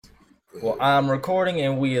Well, I'm recording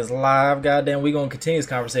and we is live. Goddamn, we gonna continue this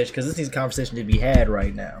conversation because this needs a conversation to be had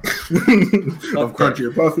right now. Of Crunchy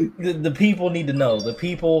or Puffy. The people need to know. The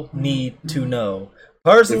people need to know.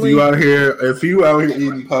 Personally, if you out here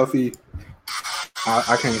eating Puffy,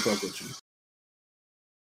 I can't fuck with you.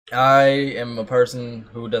 I am a person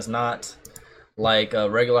who does not like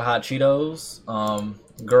regular hot Cheetos.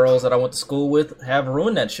 Girls that I went to school with have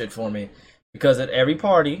ruined that shit for me because at every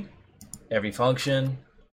party, every function,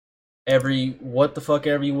 every what the fuck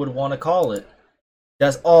ever you would want to call it,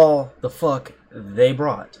 that's all the fuck they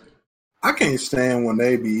brought. I can't stand when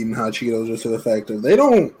they be eating hot Cheetos just for the fact that they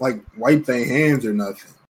don't like wipe their hands or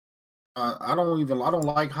nothing. I don't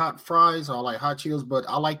like hot fries. I like hot Cheetos, but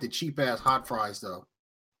I like the cheap ass hot fries though.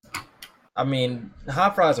 I mean,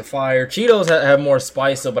 hot fries are fire. Cheetos have more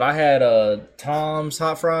spice though, but I had Tom's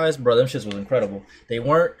hot fries. Bro, them shits was incredible. They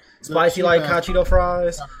weren't spicy like hot Cheeto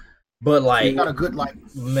fries, but like they got a good like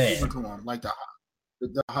man, to them, like the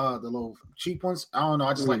little cheap ones. I don't know.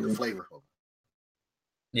 I just like the flavor.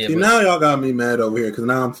 Yeah, see, now y'all got me mad over here because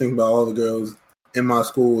now I'm thinking about all the girls in my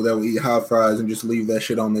school that will eat hot fries and just leave that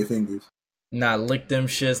shit on their fingers. Not lick them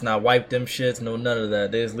shits, not wipe them shits, no none of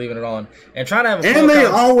that. They just leaving it on and trying to have. And they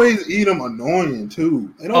always eat them annoying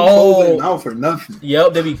too. They don't close their mouth for nothing.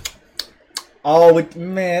 Yep, they be all with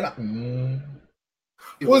man.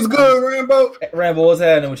 What's good, Rambo? Rambo, what's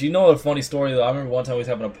happening? But you know a funny story though. I remember one time we was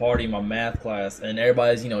having a party in my math class and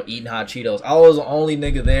everybody's eating hot Cheetos. I was the only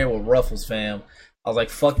nigga there with Ruffles, fam. I was like,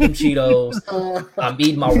 fuck them Cheetos. I'm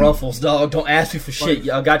eating my Ruffles, dog. Don't ask me for shit.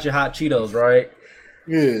 Y'all got your hot Cheetos, right?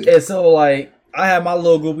 Yeah. And so, like, I had my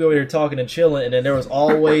little group over here talking and chilling, and then there was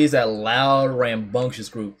always that loud, rambunctious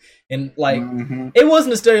group. And, like, It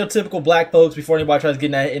wasn't the stereotypical black folks before anybody tries to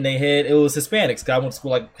get in their head. It was Hispanics. I went to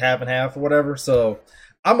school, like, half and half or whatever. So,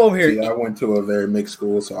 I'm over here. See, I went to a very mixed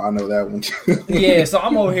school, so I know that one too. Yeah, so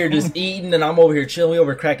I'm over here just eating, and I'm over here chilling. We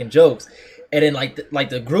over here cracking jokes. And then, like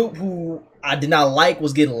the group who I did not like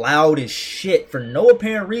was getting loud as shit for no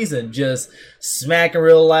apparent reason, just smacking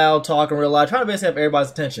real loud, talking real loud, trying to basically have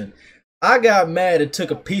everybody's attention. I got mad and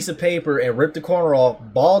took a piece of paper and ripped the corner off,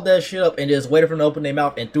 balled that shit up, and just waited for them to open their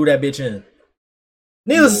mouth and threw that bitch in.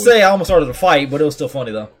 Needless to say, I almost started a fight, but it was still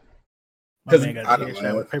funny though. Because I got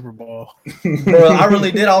shot with a paper ball. Bro, I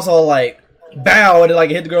really did also like bow and like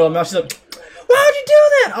hit the girl in the mouth. She's like, "Why'd you do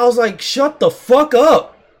that?" I was like, "Shut the fuck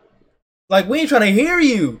up." Like, we ain't trying to hear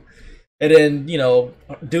you. And then,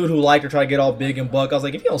 dude who liked her tried to get all big and buck. I was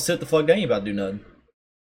like, if you don't sit the fuck down, you ain't about to do nothing.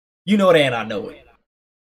 You know it and I know it.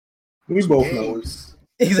 We both know it.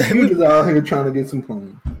 Exactly. We just out here trying to get some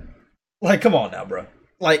fun. Like, come on now, bro.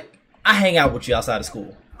 Like, I hang out with you outside of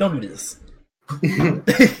school. Don't do this.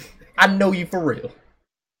 I know you for real.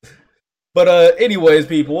 But anyways,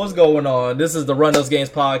 people, what's going on? This is the Run Those Games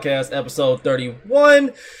podcast, episode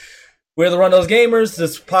 31. We're the Run Those Gamers.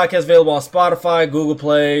 This podcast is available on Spotify, Google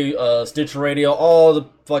Play, Stitcher Radio, all the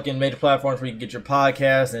fucking major platforms where you can get your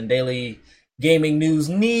podcasts and daily gaming news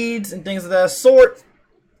needs and things of that sort.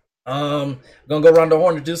 Gonna go around the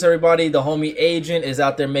horn, introduce everybody. The homie Agent is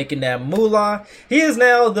out there making that moolah. He is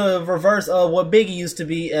now the reverse of what Biggie used to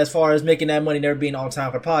be as far as making that money, never being on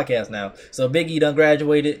time for podcast now. So Biggie done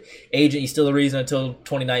graduated. Agent, you still the reason until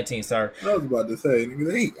 2019, sir. I was about to say,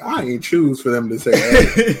 I ain't choose for them to say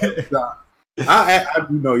that. I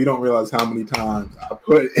know you don't realize how many times I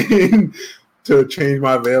put in to change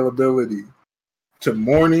my availability to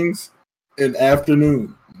mornings and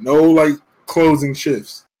afternoon. No like closing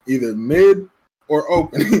shifts. Either mid or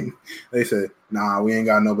opening. They said, nah, we ain't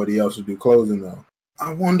got nobody else to do closing though.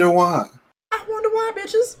 I wonder why.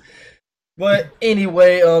 Bitches. But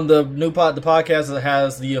anyway, the podcast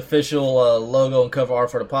has the official logo and cover art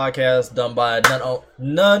for the podcast done by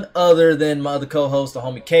none other than my other co-host, the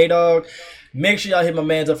homie K-Dog. Make sure y'all hit my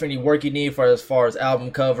mans up for any work you need for as far as album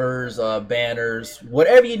covers, banners,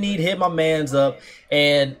 whatever you need, hit my mans up.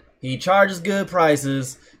 And he charges good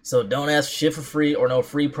prices. So don't ask shit for free or no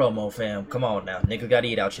free promo, fam. Come on now. Niggas gotta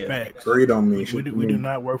eat out shit. Facts. Free don't mean we do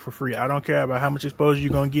not work for free. I don't care about how much exposure you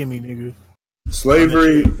gonna give me, nigga.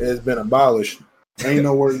 Slavery has been abolished. Ain't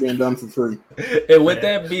no work being done for free. And with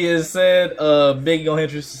that being said, Biggie, gonna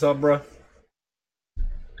introduce yourself, bro.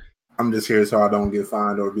 I'm just here so I don't get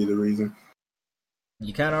fined or be the reason.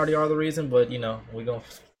 You kind of already are the reason, but we're gonna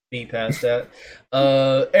be past that.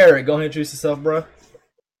 Eric, go ahead and introduce yourself, bro.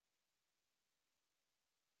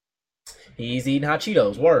 He's eating hot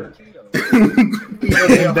Cheetos. Word.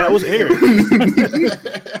 That was Eric.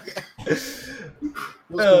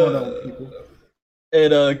 What's going on, people?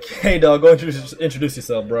 And K-Dog, go introduce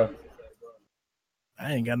yourself, bro.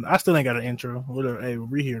 I still ain't got an intro. Whatever. Hey,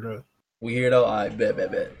 we here though. We here though. I bet.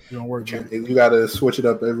 You don't work good. You gotta switch it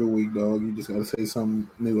up every week, dog. You just gotta say something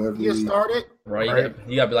new every Get week. started. Right?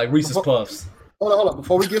 You gotta be like Reese's Puffs. Hold on.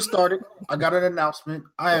 Before we get started, I got an announcement.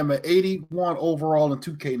 I am an 81 overall in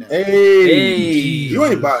 2K now. Hey, you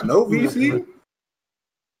ain't bought no VC?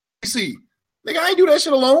 VC. Nigga, I ain't do that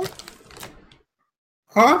shit alone.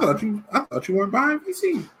 Oh, I thought you weren't buying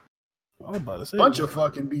VC. I was about to say Bunch of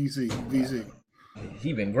fucking VC.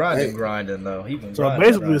 He been grinding though. So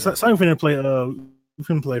basically, some finna play. We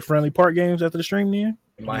finna play friendly park games after the stream. Then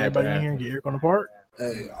everybody in here and get Eric on the park.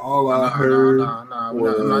 Hey, all I heard Nah, I'm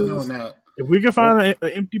not doing that. If we can find an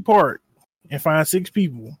empty park and find 6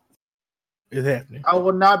 people, it's happening. I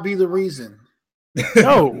will not be the reason.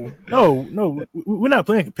 No. We're not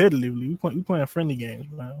playing competitively. We playing friendly games,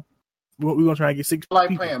 man. We're gonna try and get 6 I like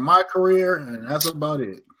people. playing my career, and that's about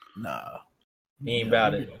it. Nah, he ain't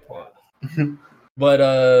about it.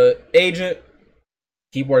 But Agent,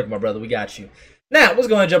 keep working, my brother. We got you. Now, let's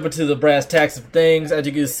go ahead and jump into the brass tacks of things. As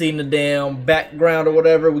you can see in the damn background or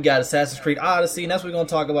whatever, we got Assassin's Creed Odyssey, and that's what we're going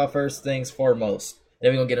to talk about first things foremost.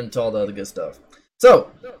 Then we're going to get into all the other good stuff.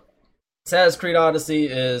 So, Assassin's Creed Odyssey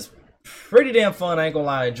is pretty damn fun. I ain't going to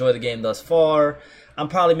lie, I enjoy the game thus far. I'm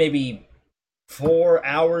probably maybe 4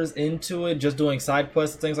 hours into it, just doing side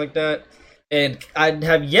quests and things like that. And I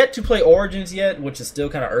have yet to play Origins yet, which is still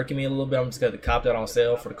kind of irking me a little bit. I'm just going to cop that on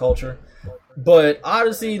sale for the culture. But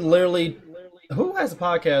Odyssey, literally... Who has a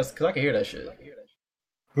podcast? Because I can hear that shit.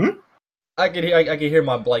 I can hear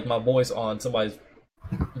my voice on somebody's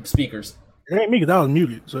speakers. It ain't me because I was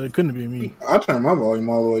muted, so it couldn't be me. I turned my volume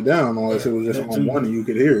all the way down, unless it was just on one and you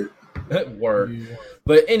could hear it. Word. Yeah.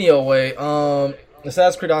 But anyway,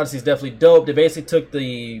 Assassin's Creed Odyssey is definitely dope. They basically took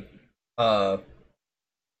the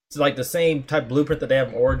it's like the same type blueprint that they have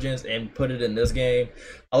in Origins and put it in this game.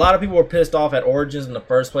 A lot of people were pissed off at Origins in the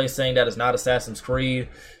first place, saying that it's not Assassin's Creed.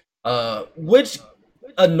 Which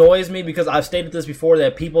annoys me because I've stated this before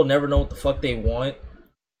that people never know what the fuck they want.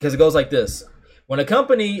 Because it goes like this. When a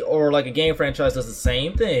company or like a game franchise does the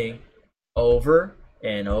same thing over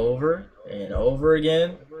and over and over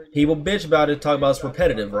again, people bitch about it, talk about it's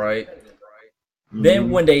repetitive, right? Mm-hmm.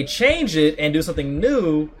 Then when they change it and do something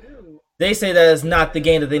new, they say that it's not the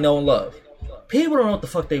game that they know and love. People don't know what the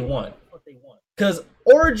fuck they want. Because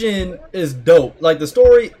Origin is dope. Like, the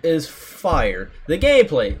story is fire. The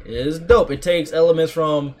gameplay is dope. It takes elements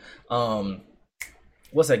from,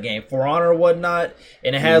 what's that game? For Honor or whatnot.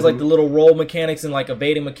 And it has, like, the little roll mechanics and, like,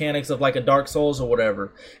 evading mechanics of, like, a Dark Souls or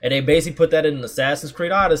whatever. And they basically put that in Assassin's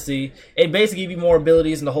Creed Odyssey. It basically give you more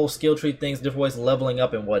abilities and the whole skill tree things, different ways of leveling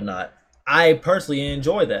up and whatnot. I personally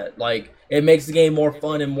enjoy that. Like, it makes the game more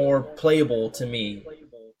fun and more playable to me.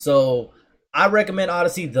 So... I recommend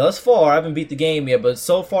Odyssey thus far. I haven't beat the game yet, but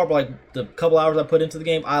so far, like the couple hours I put into the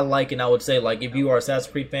game, I like it. And I would say, like, if you are an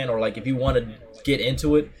Assassin's Creed fan or like if you want to get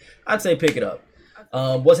into it, I'd say pick it up.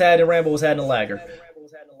 What's happening, Rambo? What's happening, Lagger?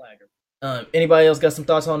 Anybody else got some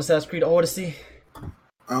thoughts on Assassin's Creed Odyssey?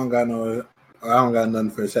 I don't got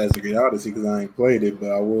nothing for Assassin's Creed Odyssey because I ain't played it.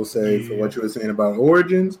 But I will say for what you were saying about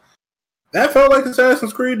Origins. That felt like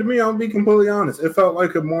Assassin's Creed to me, I'll be completely honest. It felt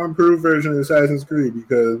like a more improved version of Assassin's Creed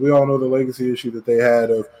because we all know the legacy issue that they had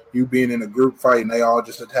of you being in a group fight and they all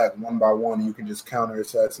just attack one by one and you can just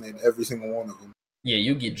counter-assassinate every single one of them. Yeah,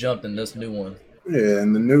 you get jumped in this new one. Yeah,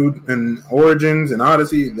 and and Origins and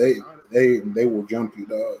Odyssey, they will jump you,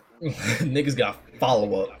 dog. Niggas got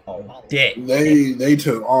follow-up on deck. They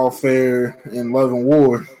took All Fair and Love and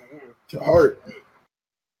War to heart.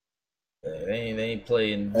 They ain't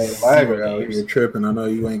playing. Hey, Lagger out here tripping. I know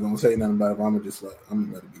you ain't gonna say nothing about it, but I'm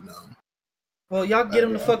gonna let it be known. Well, y'all get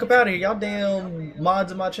him the fuck up out of here. Y'all damn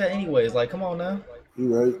mods in my chat anyways. Like, come on now.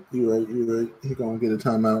 You right. He gonna get a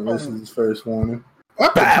timeout. This is his first warning.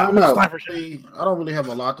 What the timeout? I don't really have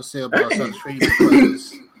a lot to say about Assassin's Creed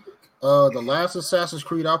because the last Assassin's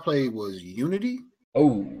Creed I played was Unity.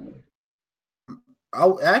 Oh.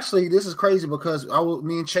 Actually, this is crazy because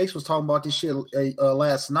me and Chase was talking about this shit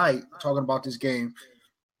last night, talking about this game,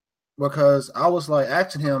 because I was like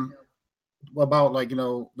asking him about like, you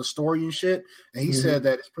know, the story and shit, and he said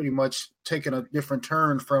that it's pretty much taking a different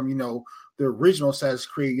turn from, you know, the original Assassin's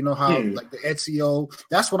Creed. You know how like the Ezio,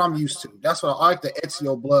 that's what I'm used to. That's what I like, the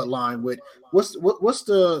Ezio bloodline with what's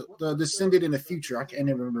the descendant in the future? I can't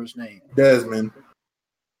even remember his name. Desmond.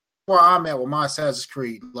 Where I'm at with my Assassin's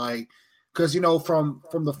Creed, like. Because, you know, from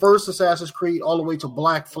the first Assassin's Creed all the way to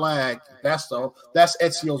Black Flag, that's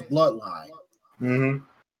Ezio's bloodline. Mm-hmm.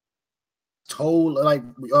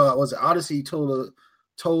 Was it Odyssey took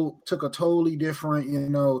a totally different, you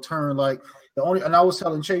know, turn. Like and I was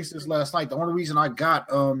telling Chase this last night. The only reason I got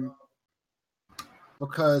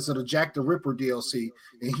because of the Jack the Ripper DLC,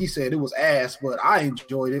 and he said it was ass, but I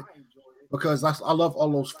enjoyed it because I love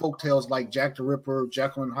all those folk tales like Jack the Ripper,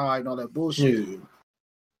 Jekyll and Hyde, and all that bullshit. Yeah.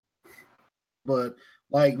 But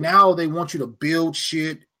like now they want you to build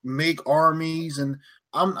shit, make armies, and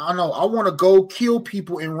I know I want to go kill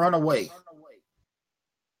people and run away.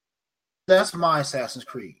 That's my Assassin's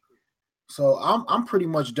Creed. So I'm pretty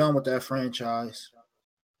much done with that franchise.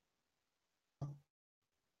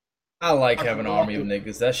 I like having an army of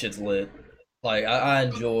niggas. That shit's lit. Like I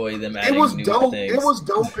enjoy them adding It was new dope. things. It was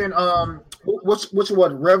dope in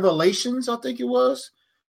what Revelations, I think it was.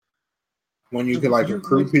 When you could like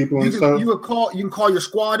recruit people and stuff. You can call your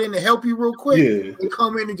squad in to help you real quick. Yeah. They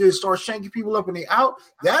come in and just start shanking people up and they out.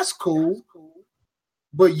 That's cool.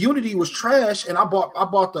 But Unity was trash, and I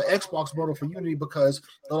bought the Xbox model for Unity because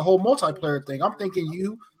of the whole multiplayer thing. I'm thinking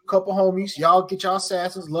you, couple homies, y'all get your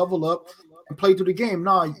assassins, level up, and play through the game.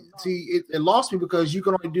 Nah, see, it lost me because you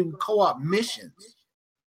can only do co-op missions.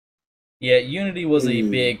 Yeah, Unity was a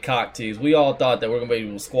big cock tease. We all thought that we are gonna be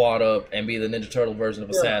able to squad up and be the Ninja Turtle version of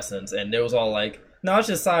Assassins, and it was all like, no, it's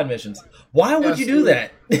just side missions. Why would you do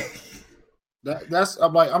that?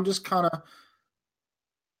 I'm just kind of,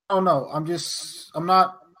 I don't know. I'm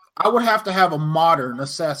not. I would have to have a modern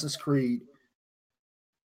Assassin's Creed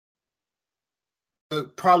to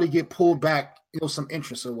probably get pulled back, some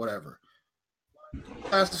interest or whatever.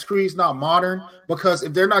 Assassin's Creed's not modern because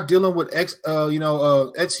if they're not dealing with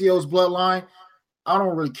Ezio's bloodline, I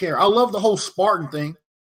don't really care. I love the whole Spartan thing,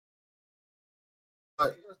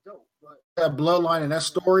 but that bloodline and that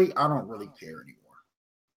story, I don't really care anymore.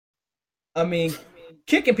 I mean,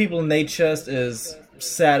 kicking people in their chest is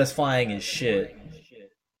satisfying as shit.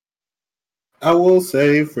 I will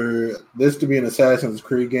say, for this to be an Assassin's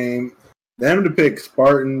Creed game, them to pick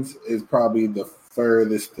Spartans is probably the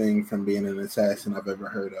furthest thing from being an assassin I've ever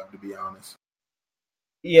heard of, to be honest.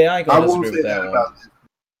 Yeah, I ain't gonna disagree with that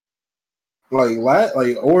one.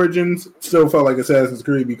 Like Origins still felt like Assassin's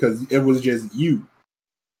Creed because it was just you.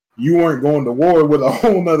 You weren't going to war with a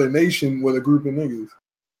whole nother nation with a group of niggas.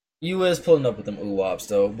 You is pulling up with them ooh-wops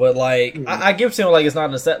though, but like I give to him like it's not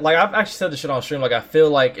an assassin. Like I've actually said this shit on stream. Like I feel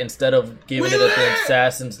like instead of giving it the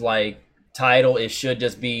assassin's like title, it should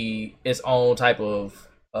just be its own type of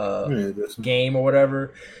game or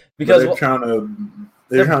whatever. Because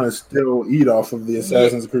they're trying to still eat off of the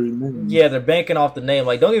Assassin's Creed name. Yeah, they're banking off the name.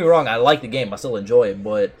 Like don't get me wrong, I like the game. I still enjoy it,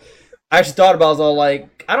 but I actually thought about it. I was all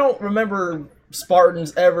like, I don't remember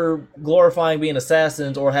Spartans ever glorifying being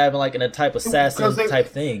assassins or having like a type assassin type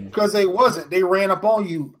thing. Because they wasn't. They ran up on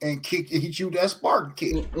you and hit you that Spartan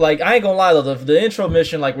kick. Like I ain't gonna lie though, the intro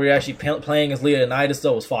mission like where you're actually playing as Leonidas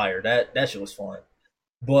though was fire. That shit was fun.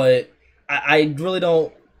 But I really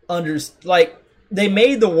don't understand. Like they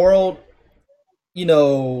made the world,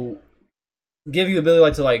 give you the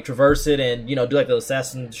ability to traverse it and do like the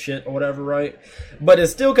assassin shit or whatever, right? But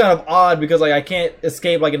it's still kind of odd because like I can't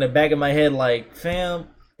escape in the back of my head like, fam,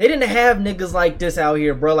 they didn't have niggas like this out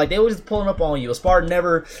here, bro. Like they were just pulling up on you. A Spartan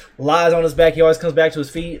never lies on his back; he always comes back to his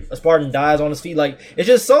feet. A Spartan dies on his feet. Like it's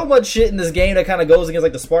just so much shit in this game that kind of goes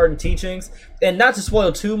against the Spartan teachings. And not to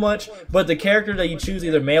spoil too much, but the character that you choose,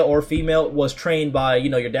 either male or female, was trained by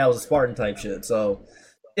your dad was a Spartan type shit. So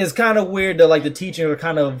it's kind of weird that the teachings are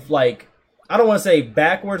kind of I don't want to say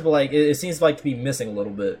backwards, but it seems to be missing a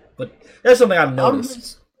little bit. But that's something I've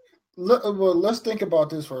noticed. Let's think about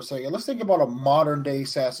this for a second. Let's think about a modern day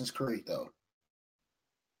Assassin's Creed, though.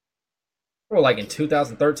 Or in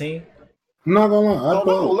 2013. I'm not gonna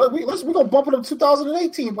lie. We're gonna bump it up to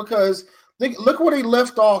 2018 because look where they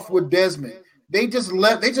left off with Desmond. They just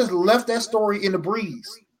left that story in the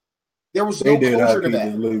breeze. There was no closure to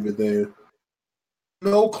that. Leave it there.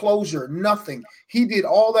 No closure, nothing. He did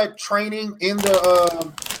all that training in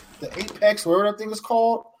the Apex, whatever that thing is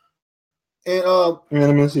called, and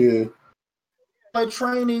that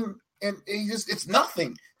training, and it's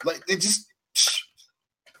nothing. It's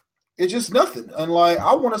just nothing. And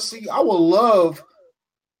I want to see. I would love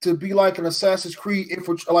to be like an Assassin's Creed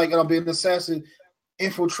be an assassin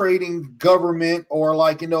infiltrating government or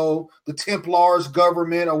the Templars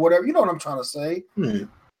government or whatever. You know what I'm trying to say.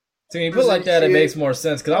 So when you put it like that, it makes more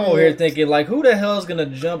sense. Because I'm over here thinking, who the hell is going to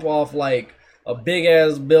jump off, a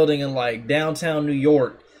big-ass building in, downtown New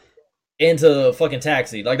York into a fucking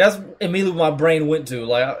taxi? That's immediately what my brain went to.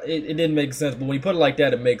 It didn't make sense. But when you put it like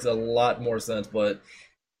that, it makes a lot more sense. But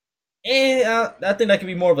I think that could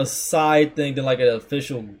be more of a side thing than, an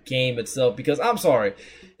official game itself. Because, I'm sorry.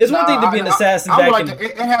 It's one thing to be an assassin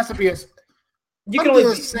it has to be a... You can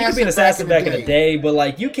be an assassin back in the day,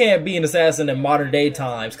 but you can't be an assassin in modern day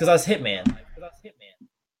times because that's Hitman.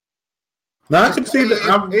 Now I can see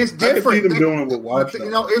that. It's different. I can see them doing it with Watch Dogs.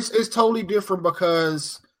 You know, it's totally different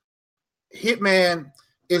because Hitman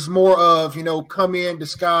is more of, you know, come in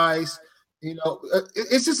disguise. You know,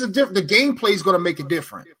 it's just a different. The gameplay is going to make it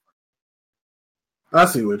different. I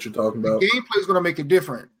see what you're talking about. The gameplay is going to make it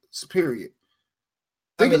different. Period.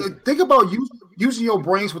 Think about using your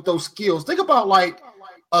brains with those skills. Think about like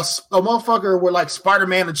a motherfucker with like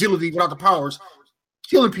Spider-Man agility without the powers,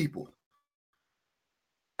 killing people.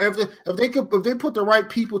 If they put the right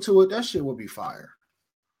people to it, that shit would be fire.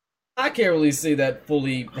 I can't really see that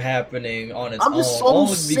fully happening on its I'm own. just so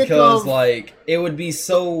Only sick because of- like it would be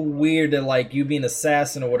so weird that like you be an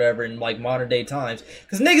assassin or whatever in like modern day times.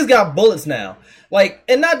 Because niggas got bullets now. Like,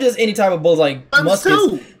 and not just any type of bullets like muskets.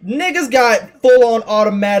 Too. Niggas got full on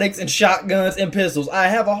automatics and shotguns and pistols. I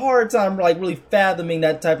have a hard time like really fathoming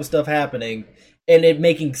that type of stuff happening and it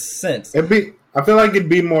making sense. I feel like it'd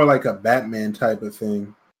be more like a Batman type of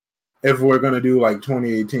thing. If we're going to do like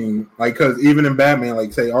 2018, like, because even in Batman,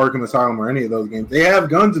 like say Arkham Asylum or any of those games, they have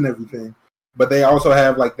guns and everything, but they also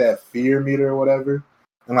have like that fear meter or whatever,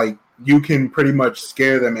 and like you can pretty much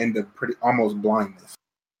scare them into almost blindness.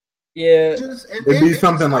 Yeah, it'd be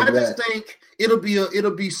something like that. I just think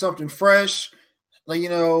it'll be something fresh, like, you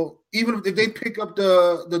know, even if they pick up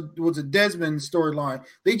the Desmond storyline,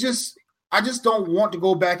 I just don't want to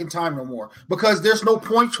go back in time no more because there's no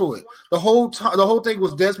point to it. The whole thing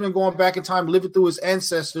was Desmond going back in time, living through his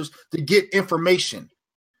ancestors to get information.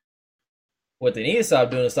 what they need to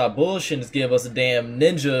stop doing is stop bullshitting is give us a damn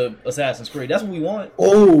ninja Assassin's Creed. That's what we want.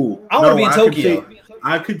 Oh, I want to be in Tokyo.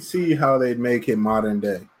 I could see how they'd make it modern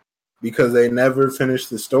day because they never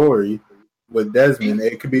finished the story with Desmond.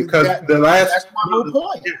 It could be because that's my whole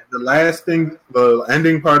point. The last thing, the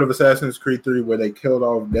ending part of Assassin's Creed 3 where they killed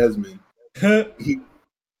off Desmond. The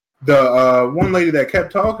one lady that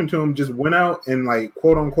kept talking to him just went out and like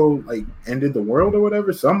quote unquote like ended the world or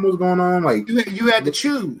whatever. Something was going on. Like you had to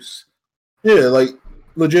choose. Yeah, like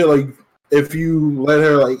legit. Like if you let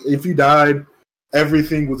her, like if you died,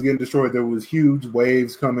 everything was getting destroyed. There was huge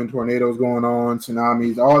waves coming, tornadoes going on,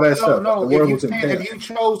 tsunamis, all that stuff. No. If you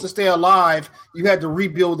chose to stay alive, you had to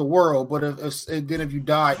rebuild the world. But if you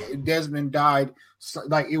died, Desmond died,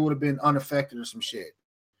 like it would have been unaffected or some shit.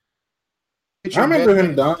 I remember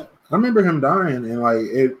him dying. I remember him dying and like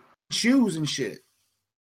it shoes and shit.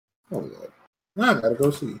 Oh god, now I gotta go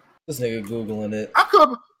see. This nigga googling it. I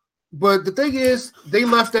could, but the thing is, they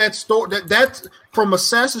left that story that from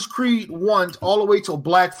Assassin's Creed 1 all the way to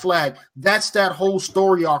Black Flag. That's that whole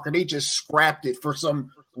story arc, and they just scrapped it for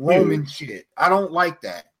some Roman shit. I don't like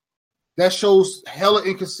that. That shows hella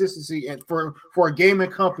inconsistency, and for a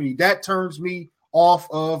gaming company, that turns me off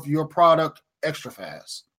of your product extra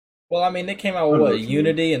fast. Well, I mean, they came out with what,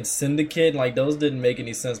 Unity and Syndicate? Like, those didn't make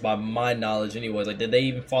any sense by my knowledge anyways. Like, did they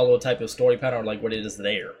even follow a type of story pattern or, like, what it is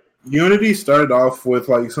there? Unity started off with,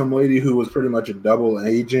 like, some lady who was pretty much a double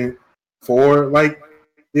agent for, like,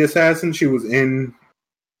 the Assassin. She was in...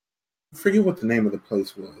 I forget what the name of the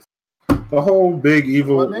place was. The whole big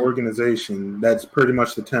evil organization that's pretty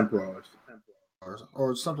much the Templars.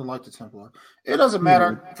 Or something like the Templar. It doesn't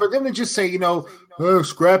matter. For them to just say, you know,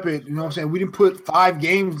 scrap it, you know what I'm saying? We didn't put 5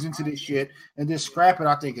 games into this shit and just scrap it,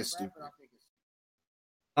 I think it's stupid.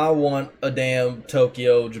 I want a damn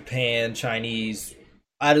Tokyo, Japan, Chinese.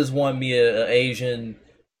 I just want me a Asian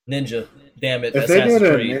ninja. Damn it. If they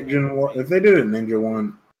did a ninja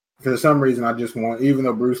one, for some reason I just want, even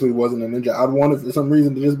though Bruce Lee wasn't a ninja, I'd want it for some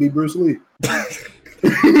reason to just be Bruce Lee.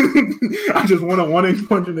 I just want a 1-inch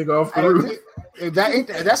punch a nigga off the roof.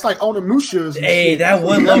 That's like Onimusha. Hey, that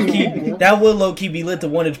would low key be lit to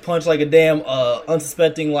 1-inch punch like a damn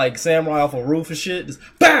unsuspecting like samurai off a roof and shit. Just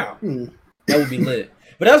BAM! That would be lit.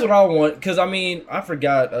 But that's what I want, because I mean, I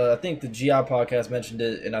forgot, I think the GI podcast mentioned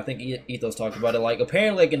it, and I think Ethos talked about it. Like,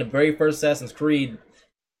 apparently, like in the very first Assassin's Creed,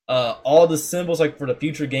 all the symbols like for the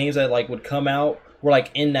future games that like would come out were like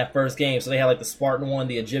in that first game. So they had like the Spartan one,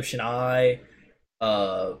 the Egyptian eye,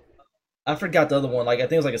 I forgot the other one. Like I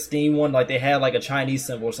think it was like a Steam one. Like they had like a Chinese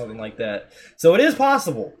symbol or something like that. So it is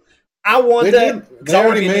possible. I want that. They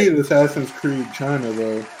already made Assassin's Creed China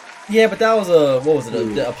though. Yeah, but that was a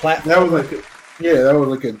platform. That was like that was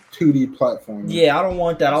like a 2D platform. Yeah, I don't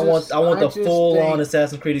want that. I want the full on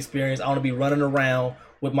Assassin's Creed experience. I want to be running around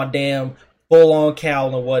with my damn full on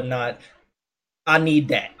cowl and whatnot. I need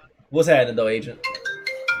that. What's happening though, Agent?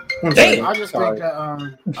 Damn. I just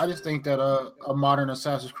think that a modern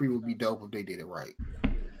Assassin's Creed would be dope if they did it right.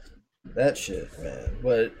 That shit, man.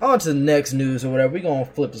 But on to the next news or whatever. We're gonna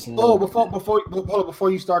flip this a little.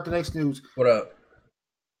 Before you start the next news. What up?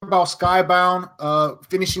 About Skybound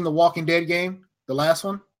finishing the Walking Dead game, the last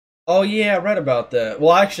one. Oh yeah, I read about that.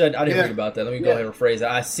 Well, actually, I didn't Yeah. read about that. Let me go Yeah. ahead and rephrase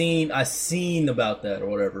that. I seen about that or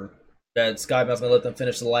whatever. That Skybound's gonna let them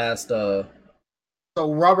finish the last. So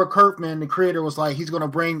Robert Kirkman, the creator, was like, he's going to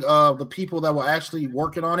bring the people that were actually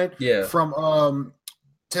working on it Yeah. from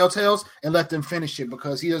Telltales and let them finish it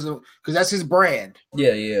because he doesn't, because that's his brand.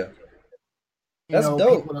 Yeah. You That's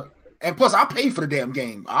dope. And plus, I paid for the damn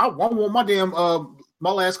game. I want my damn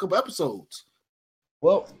my last couple episodes.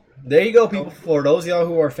 Well, there you go, people. For those of y'all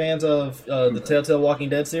who are fans of the Telltale Walking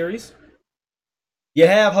Dead series, you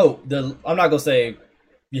have hope. I'm not gonna say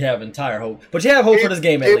you have entire hope, but you have hope for this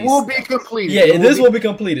game at least. It will be completed. Yeah, this will be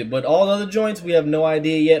completed, but all the other joints we have no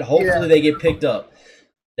idea yet. Hopefully, they get picked up.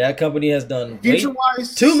 That company has done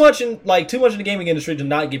too much in the gaming industry to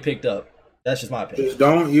not get picked up. That's just my opinion. Just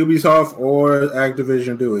don't Ubisoft or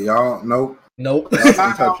Activision do it, y'all. Nope. Nope. Y'all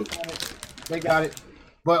can't touch it. They got it.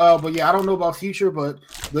 But yeah, I don't know about future, but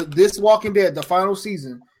this Walking Dead, the final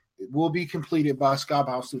season, it will be completed by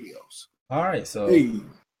Skybound Studios. All right, so Hey.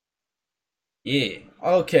 yeah,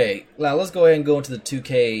 okay. Now let's go ahead and go into the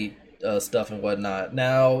 2K stuff and whatnot.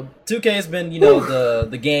 Now, 2K has been,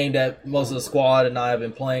 the game that most of the squad and I have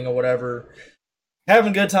been playing or whatever.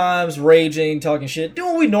 Having good times, raging, talking shit,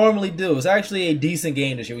 doing what we normally do. It's actually a decent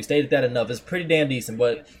game this year. We stated that enough. It's pretty damn decent.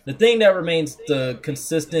 But the thing that remains the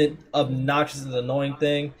consistent, obnoxious, and annoying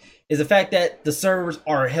thing is the fact that the servers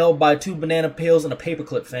are held by 2 banana peels and a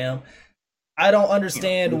paperclip, fam. I don't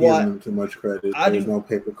understand You're why. giving them too much credit. There's no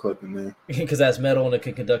paperclip in there. Because that's metal and it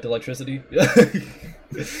can conduct electricity.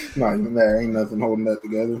 Not even that. Ain't nothing holding that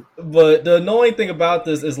together. But the annoying thing about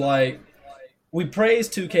this is we praise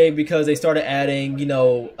 2K because they started adding,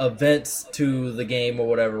 events to the game or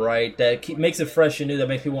whatever, right? That makes it fresh and new, that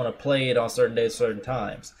makes people want to play it on certain days, certain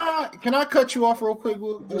times. Can I cut you off real quick?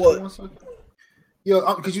 What? 1 second?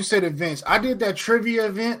 Yo, because you said events. I did that trivia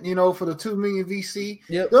event, for the 2 million VC.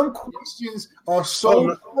 Yep. Them questions are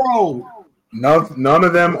so pro. None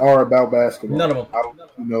of them are about basketball. None of them. I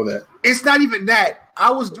don't know that. It's not even that.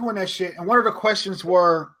 I was doing that shit, and one of the questions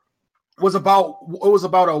was about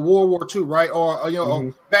a World War II, right?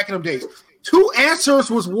 Or back in them days. 2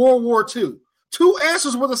 answers was World War II. 2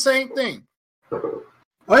 answers were the same thing.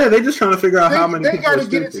 Oh yeah, they just trying to figure out how many. They people got are to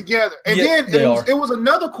get it stupid. together. And Yeah, then it was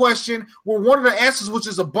another question where one of the answers was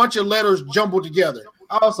just a bunch of letters jumbled together.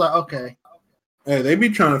 I was like, okay. Hey, they be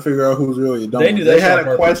trying to figure out who's really dumb. They do that They had on a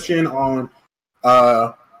purpose. question on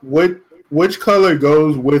which color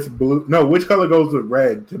goes with blue. No, which color goes with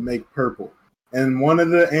red to make purple. And one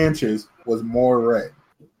of the answers was more red.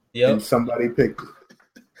 Yep. And somebody picked it.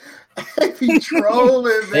 They be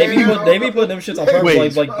trolling, They man. be putting them shits on purpose.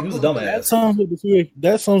 Wait. Like who's a That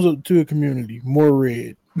dumbass? sums up to a community. More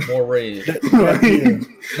red. More red. That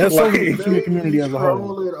sums up Like- to a community as a whole.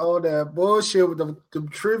 Trolling all that bullshit with the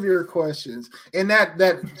trivia questions. And that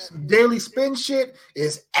daily spin shit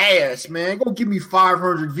is ass, man. Go give me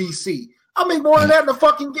 500 VC. I'll make more than that in the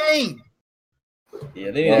fucking game.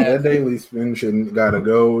 Yeah, they Well, that daily spin shouldn't gotta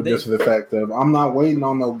go They- just for the fact of I'm not waiting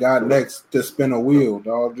on no guy next to spin a wheel,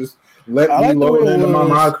 dog. Just let I me like the load way it into was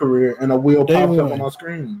my career and a wheel day pops up one. on my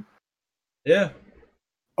screen. yeah.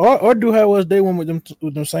 Or do how it was day one with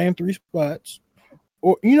them same 3 spots.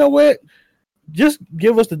 Or you know what? Just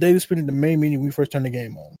give us the daily spin in the main menu when we first turn the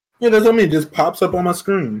game on. Yeah, that's what I mean. It just pops up on my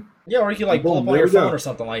screen. Yeah, or you can pull Boom, up on there your we go. phone or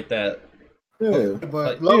something like that. Yeah.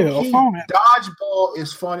 But Like, yeah, low key, a phone app. dodgeball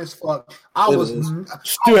is fun as fuck. I It was is.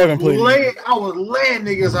 Still haven't played it. I was laying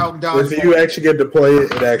niggas out in dodgeball. If you actually get to play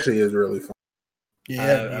it, it actually is really fun.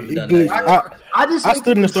 Yeah, I've it's done good. that. I just I hate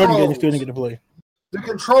stood in the starting gate and controls. still didn't get to play. The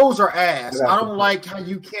controls are ass. Yeah. I don't like how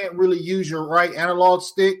you can't really use your right analog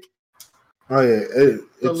stick, Oh yeah, the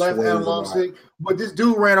it's left ways a analog lot. stick. But this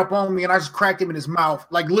dude ran up on me and I just cracked him in his mouth.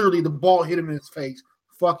 Like literally the ball hit him in his face.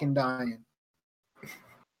 Fucking dying.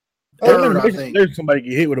 Third, I think. There's somebody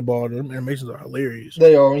get hit with a ball. Them animations are hilarious.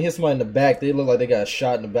 They are. When you hit somebody in the back, they look like they got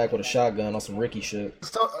shot in the back with a shotgun on some Ricky shit.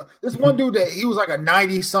 So, this one dude that he was like a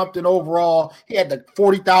 90 something overall. He had the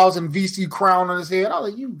 40,000 VC crown on his head. I was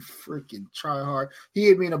like, you freaking try hard. He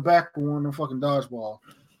hit me in the back with one of them fucking dodgeball.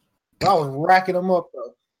 I was racking him up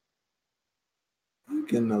though.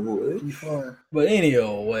 Getting that wood. Be fun. But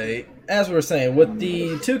anyway, as we were saying, with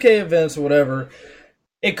the 2K events or whatever,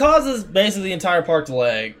 it causes basically the entire park to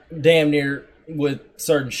lag damn near with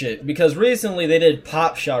certain shit. Because recently they did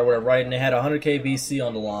Pop Shot or whatever, right? And they had 100k VC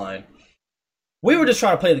on the line. We were just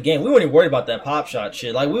trying to play the game. We weren't even worried about that Pop Shot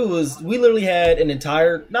shit. Like we literally had an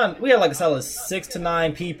entire, we had like a solid 6 to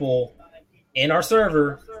 9 people in our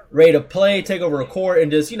server ready to play, take over a court,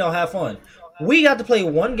 and just, have fun. We got to play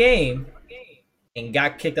one game and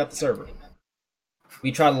got kicked out the server.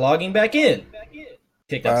 We tried logging back in,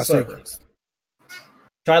 kicked out the server.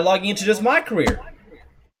 Tried logging into just my career.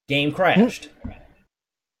 Game crashed.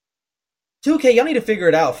 2K, y'all need to figure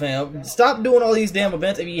it out, fam. Stop doing all these damn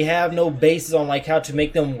events if you have no basis on like how to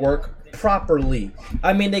make them work properly.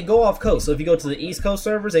 I mean, they go off coast. So if you go to the East Coast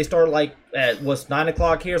servers, they start like at 9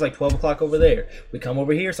 o'clock here. It's like 12 o'clock over there. We come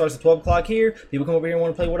over here, starts at 12 o'clock here. People come over here and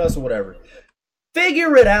want to play with us or whatever.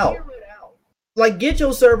 Figure it out. Like, get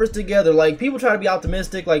your servers together. Like, people try to be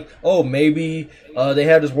optimistic. Like, oh, maybe they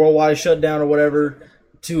have this worldwide shutdown or whatever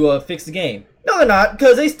to fix the game. No, they're not,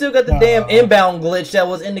 because they still got the damn inbound glitch that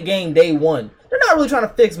was in the game day one. They're not really trying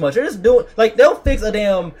to fix much. They're just doing, like, they'll fix a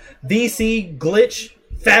damn VC glitch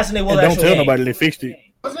faster than they will and actual don't tell game. nobody they fixed it.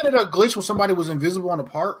 Wasn't it a glitch where somebody was invisible on the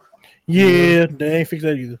park? Yeah, they ain't fixed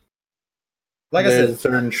that either. Like There's I a said,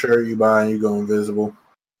 certain shirt you buy and you go invisible.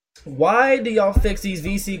 why do y'all fix these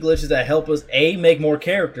VC glitches that help us, A, make more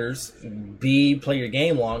characters, B, play your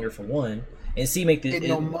game longer, for one, and C, make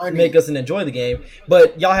us enjoy the game?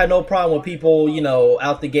 But y'all have no problem with people, you know,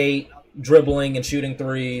 out the gate, dribbling and shooting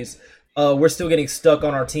threes. We're still getting stuck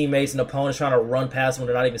on our teammates and opponents trying to run past when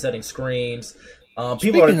they're not even setting screens.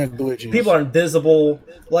 People are invisible.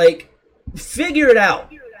 Like, figure it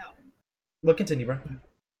out. But continue, bro.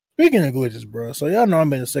 Speaking of glitches, bro, so y'all know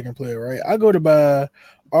I'm in the second player, right? I go to buy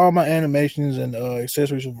all my animations and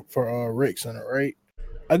accessories for Rec Center, right?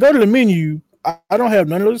 I go to the menu. I don't have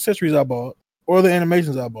none of those accessories I bought or the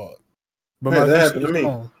animations I bought. But Hey, that happened to me.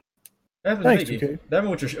 That happened to me. That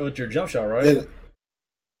happened with your jump shot, right?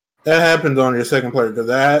 That happens on your second player, because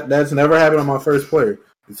that's never happened on my first player.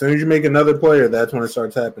 As soon as you make another player, that's when it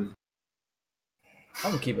starts happening.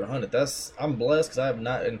 I'm gonna keep it 100. I'm blessed because I have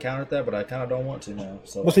not encountered that, but I kind of don't want to now.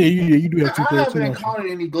 So, well, see, you do have two I players. haven't encountered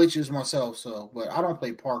any glitches myself, so but I don't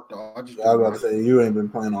play Park though. I was about to say you ain't been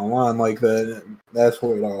playing online like that. That's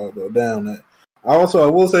where it all go down. At. I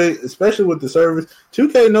will say, especially with the servers,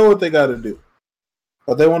 2K know what they got to do,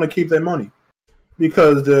 but they want to keep their money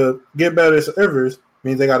because to get better servers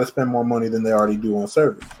means they got to spend more money than they already do on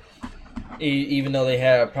servers. Even though they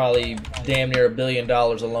have probably damn near $1 billion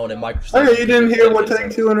alone in Microsoft. Oh, you didn't hear what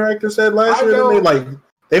Take-Two Interactive said last year?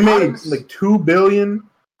 They made like $2 billion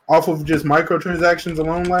off of just microtransactions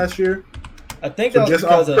alone last year. I think that was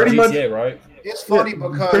because of GTA, right? It's funny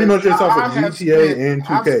because pretty much just off of GTA and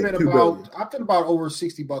 2K. I've spent about over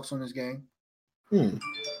 $60 on this game. I'm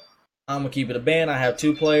gonna keep it a band. I have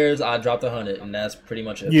 2 players. I dropped 100, and that's pretty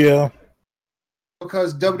much it. Yeah.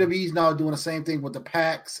 Because WWE's now doing the same thing with the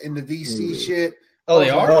packs and the VC shit. Oh,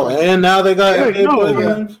 they are? Oh, and now they got Wait.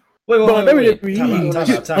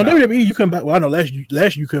 WWE, you couldn't buy. Well, I know last year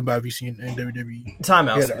you couldn't buy VC in WWE.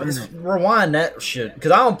 Timeout. Let's rewind that shit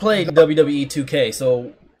because I don't play WWE 2K.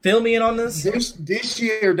 So fill me in on this. This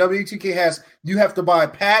year, WWE 2K you have to buy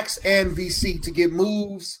packs and VC to get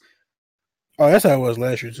moves. Oh, that's how it was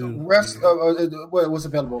last year too. Rest what was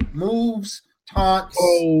available? Moves, taunts,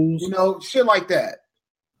 shit like that.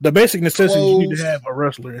 The basic necessities you need to have a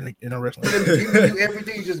wrestler in a wrestling. Giving you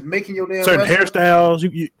everything, just making your damn certain hairstyles.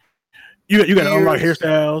 You got to unlock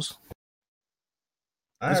hairstyles.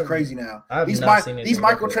 It's crazy now. These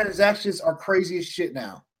microtransactions are crazy as shit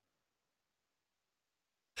now.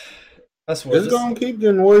 It's gonna keep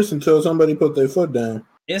getting worse until somebody put their foot down.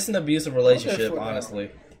 It's an abusive relationship,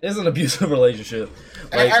 honestly. It's an abusive relationship.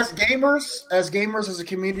 Like, as gamers, as a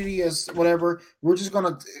community, as whatever, we're just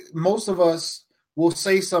gonna. Most of us will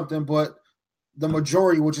say something, but the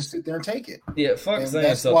majority will just sit there and take it. Yeah, fuck saying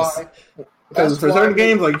that's something. Because for certain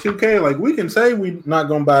games like 2K, like we can say we're not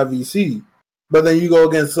gonna buy VC, but then you go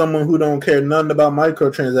against someone who don't care nothing about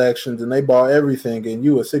microtransactions and they bought everything, and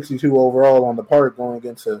you a 62 overall on the park going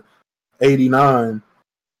against a 89.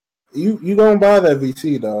 You gonna buy that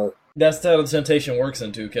VC, dog. That's how the temptation works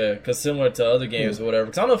in 2K, because similar to other games or whatever.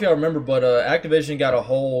 Because I don't know if y'all remember, but Activision got a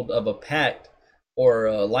hold of a pact or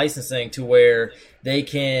licensing to where they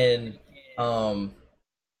can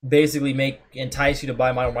basically entice you to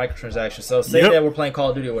buy my microtransactions. So say that we're playing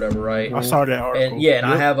Call of Duty or whatever, right? I saw that article. And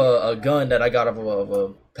I have a gun that I got off of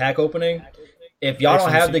a pack opening. If y'all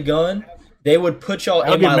don't have the gun, they would put y'all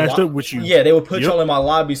in my lobby. Yeah, they would put y'all in my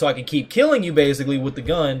lobby so I can keep killing you basically with the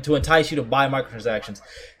gun to entice you to buy microtransactions.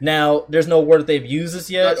 Now, there's no word that they've used this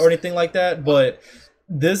yet or anything like that, but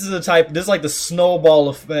this is like the snowball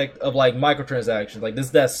effect of like microtransactions. Like this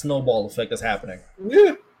is that snowball effect that's happening.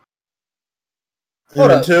 Yeah.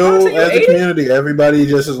 Until as a community, everybody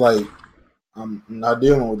just is like, I'm not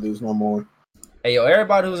dealing with these no more. Hey yo,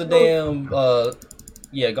 everybody who's a damn go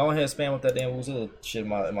ahead and spam with that damn Woozilla shit in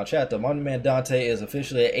my chat though. My man Dante is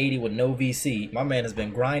officially at 80 with no VC. My man has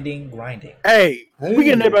been grinding. Hey. We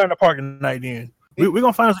getting everybody in the park tonight then. We're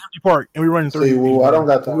gonna find us an empty park and we're running through. I don't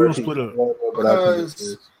got the we're gonna split up.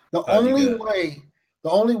 Because the only way The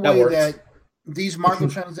only way works. that these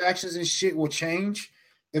microtransactions and shit will change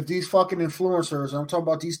if these fucking influencers, I'm talking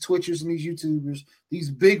about these Twitchers and these YouTubers, these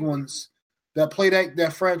big ones that play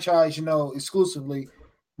that franchise, exclusively,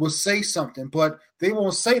 will say something, but they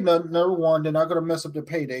won't say nothing. Number one, they're not going to mess up their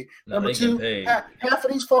payday. Number two, half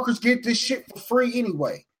of these fuckers get this shit for free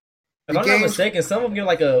anyway. If I'm not mistaken, some of them get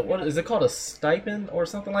like what is it called, a stipend or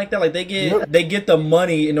something like that? Like they get the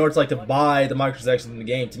money in order to buy the microtransactions in the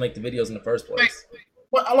game to make the videos in the first place.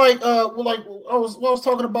 But I was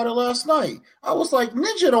talking about it last night. I was like,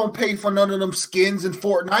 Ninja don't pay for none of them skins in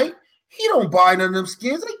Fortnite. He don't buy none of them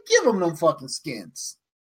skins. They give him them fucking skins.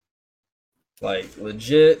 Like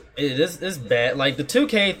legit, it's bad. Like the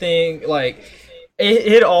 2K thing, like it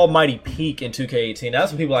hit almighty peak in 2K18.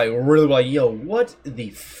 That's when people like really like, yo, what the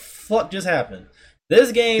fuck just happened?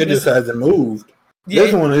 This game just hasn't moved. Yeah,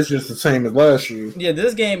 this one is just the same as last year. Yeah,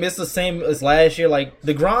 this game is the same as last year. Like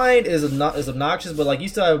the grind is obnoxious, but like you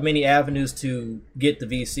still have many avenues to get the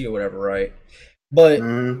VC or whatever, right? But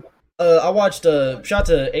I watched shout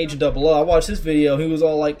to Agent Double O. I watched this video. He was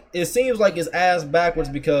all like, "It seems like his ass backwards,"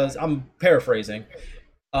 because I'm paraphrasing.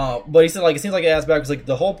 But he said like it seems like ass backwards. Like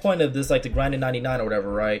the whole point of this, like the grind in 99 or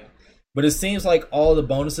whatever, right? But it seems like all the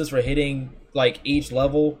bonuses for hitting like each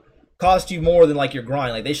level cost you more than like your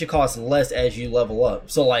grind. Like they should cost less as you level up.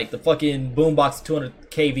 So like the fucking boombox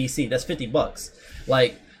 200k VC, that's $50.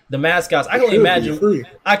 Like the mascots, I can only imagine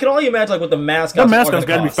like what the mascots. The mascots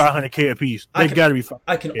got to be $500k a piece. They got to be.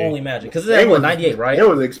 I can only imagine because they was 98, right? It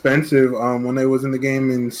was expensive when they was in the game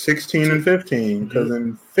in 16 and 15. Because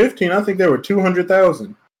in 15, I think they were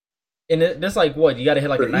 200,000. And that's like what you got to hit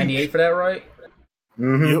like a 98 for that, right?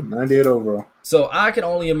 Yep. 98 overall. So I can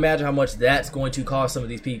only imagine how much that's going to cost some of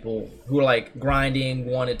these people who are like grinding,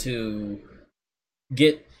 wanted to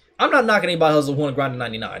get. I'm not knocking anybody else who want to grind to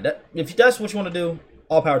 99. If that's what you want to do,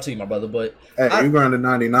 all power to you, my brother. But hey, you grind to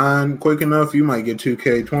 99 quick enough, you might get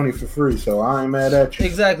 2K20 for free. So I ain't mad at you.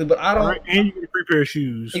 Exactly, but I don't. And you get a free pair of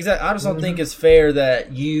shoes. Exactly, I just don't think it's fair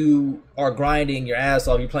that you are grinding your ass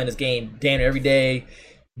off. You're playing this game damn near every day,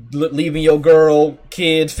 leaving your girl,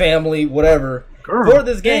 kids, family, whatever. For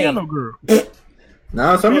this game. No girl.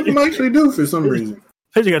 Now, some of them actually do for some reason.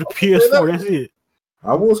 They just got a PS4. That's it.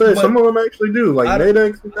 I will say some of them actually do. Like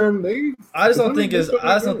Nadex and them, I just don't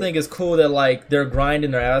think it's cool that like they're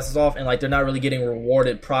grinding their asses off and like they're not really getting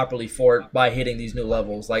rewarded properly for it by hitting these new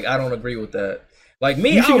levels. Like I don't agree with that. Like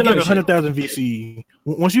me, you should get like 100,000 VC.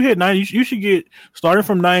 Once you hit 90, you should get starting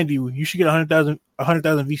from 90. You should get 100,000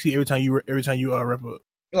 VC every time you wrap up.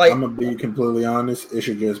 Like, I'm gonna be completely honest. It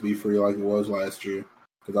should just be free like it was last year.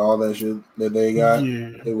 Because all that shit that they got,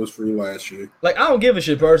 it was free last year. Like I don't give a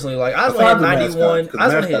shit personally. Like I just want to hit 91.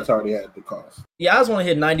 Mascots already had the cost. Yeah, I just want to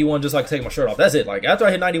hit 91 just so I can take my shirt off. That's it. Like after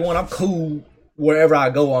I hit 91, I'm cool wherever I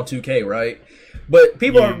go on 2K, right? But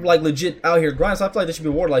people are like legit out here grinding, so I feel like they should be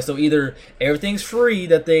rewarded. Like so, either everything's free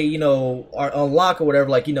that they are unlock or whatever,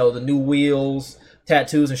 like the new wheels,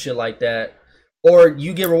 tattoos, and shit like that, or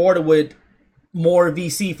you get rewarded with more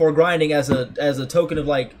VC for grinding as a token of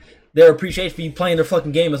like their appreciation for you playing their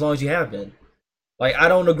fucking game as long as you have been. Like I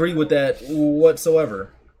don't agree with that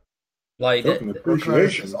whatsoever. Like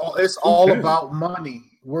appreciation. It's all about money.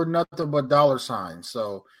 We're nothing but dollar signs.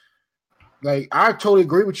 So like I totally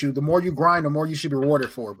agree with you. The more you grind, the more you should be rewarded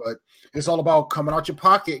for. But it's all about coming out your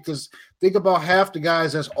pocket. Because think about half the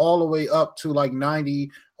guys that's all the way up to like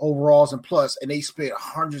 90 overalls and plus, and they spent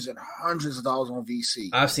hundreds and hundreds of dollars on VC.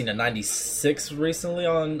 I've seen a 96 recently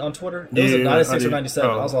on Twitter. It was a 96 or 97.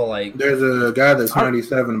 I was all like, there's a guy that's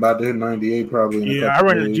 97 about to hit 98 probably. Yeah, I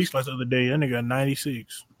ran a G-Slice the other day. That nigga got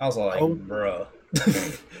 96. I was all like, bruh.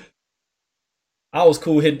 I was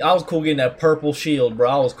cool getting that purple shield, bro.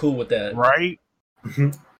 I was cool with that. Right?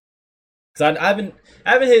 Because I haven't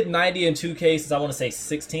hit 90 in 2K since I want to say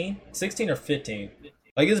 16 or 15.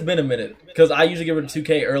 Like it's been a minute because I usually get rid of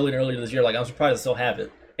 2K earlier this year. Like I'm surprised I still have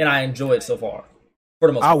it, and I enjoy it so far. For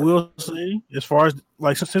the most part. I will say, as far as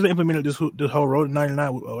like since they implemented this whole road to 99,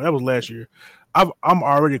 that was last year. I'm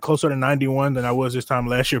already closer to 91 than I was this time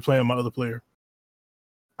last year playing my other player.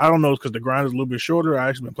 I don't know, it's because the grind is a little bit shorter. I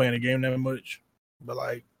actually been playing the game that much, but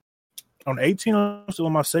like on 18, I'm still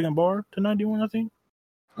on my second bar to 91. I think.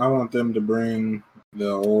 I want them to bring the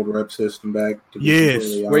old rep system back.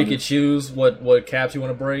 Yes, where you could choose what caps you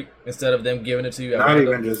want to break instead of them giving it to you. Not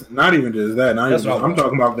even just that. I'm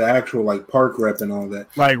talking about the actual like park rep and all that.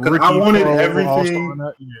 Like I wanted everything.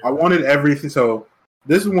 I wanted everything. So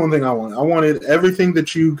this is one thing I wanted. I wanted everything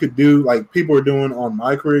that you could do. Like people are doing on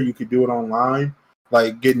my career, you could do it online.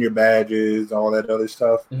 Like getting your badges, all that other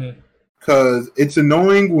stuff. Because it's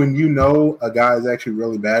annoying when you know a guy is actually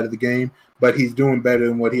really bad at the game, but he's doing better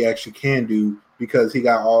than what he actually can do because he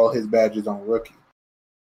got all his badges on rookie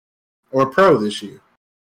or pro this year.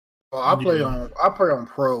 Well, I play on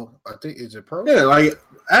pro. I think is it pro? Yeah, like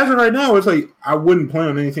as of right now, it's like I wouldn't play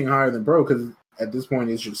on anything higher than pro because at this point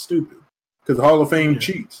it's just stupid. Because Hall of Fame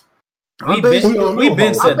cheats. We've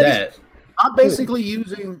been said that. I'm basically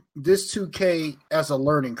using this 2K as a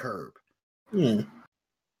learning curve. Yeah.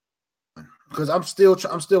 Because I'm still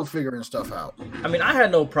figuring stuff out. I mean, I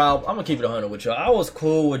had no problem. I'm gonna keep it 100 with you. I was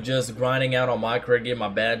cool with just grinding out on my career, getting my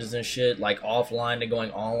badges and shit, like offline and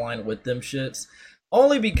going online with them shits.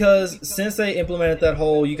 Only because since they implemented that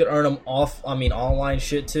whole you could earn them online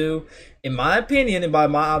shit too. In my opinion, and by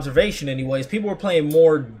my observation, anyways, people were playing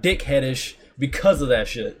more dickheadish because of that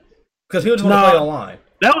shit. Because people just want to play online.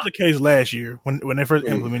 That was the case last year when they first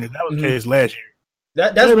implemented. That was the case last year.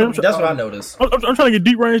 That's what I noticed. I'm trying to get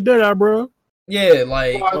deep range Deadeye, bro. Yeah,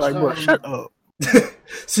 like bro, shut up.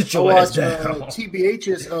 Sit your ass down.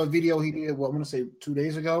 TBH's video he did, I'm going to say 2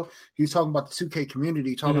 days ago. He was talking about the 2K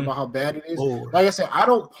community, talking about how bad it is. Lord. Like I said, I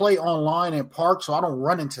don't play online in park, so I don't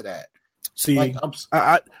run into that. See, like,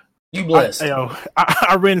 you blessed.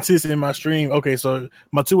 I ran into this in my stream. Okay, so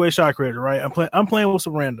my 2-way shot creator, right? I'm playing with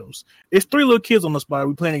some randoms. It's 3 little kids on the spot.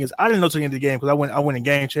 We playing against. I didn't know till the end of the game because I went in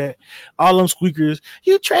game chat. All them squeakers,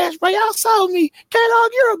 you trash, bro. Y'all saw me.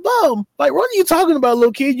 Cat-Dog, you're a bum. Like, what are you talking about,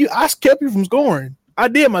 little kid? I kept you from scoring. I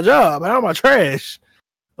did my job. How am I trash?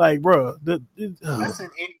 Like, bro, that's in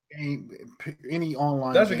any game, any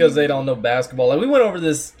online. That's because they don't know basketball. Like we went over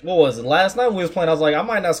this. What was it last night when we was playing? I was like, I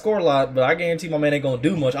might not score a lot, but I guarantee my man ain't gonna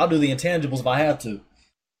do much. I'll do the intangibles if I have to.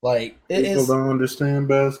 Like people don't understand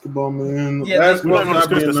basketball, man. Yeah, basketball not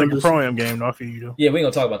being the second pro-am game. No, I feel you though. Yeah, we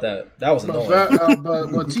ain't gonna talk about that. That was annoying.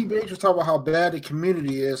 But when TBH was talking about how bad the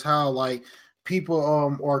community is, how like people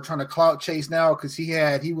are trying to clout chase now because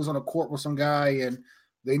he was on a court with some guy and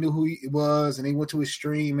they knew who he was and they went to his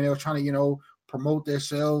stream and they were trying to promote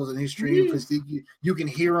themselves in his stream because you can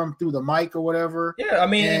hear him through the mic or whatever. Yeah, I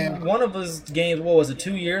mean, one of his games, what was it,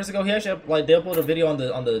 2 years ago? He actually they uploaded a video on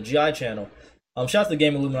the GI channel. Shout out to the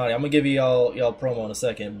Game Illuminati. I'm gonna give you y'all promo in a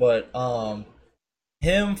second, but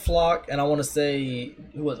him, Flock, and I want to say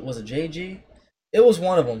who was it, JG? It was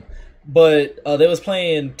one of them, but they was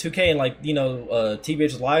playing 2K and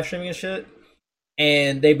TBH was live streaming and shit,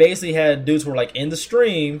 and they basically had dudes who were like in the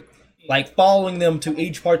stream, like following them to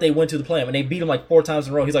each part they went to the play, and they beat him like 4 times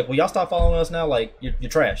in a row. He's like, "Well, y'all stop following us now. Like, you're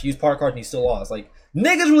trash. Use park cards and you still lost." Like,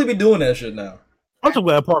 niggas really be doing that shit now. I'm so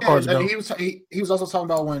glad park cards. He was also talking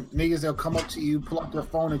about when niggas they'll come up to you, pull up their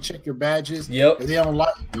phone and check your badges. Yep. If they don't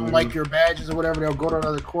like your badges or whatever, they'll go to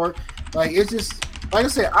another court. Like it's just like I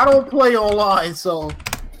said, I don't play online, so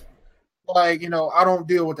I don't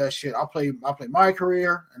deal with that shit. I play my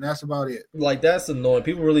career, and that's about it. Like that's annoying.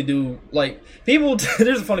 People really do like people.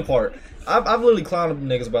 There's a funny part. I've literally clowned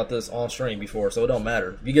niggas about this on stream before, so it don't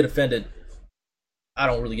matter. If you get offended, I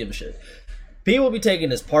don't really give a shit. People be taking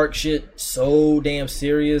this park shit so damn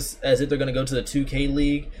serious as if they're gonna go to the 2K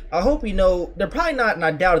league. I hope they're probably not, and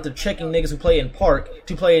I doubt it. They're checking niggas who play in park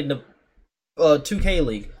to play in the 2K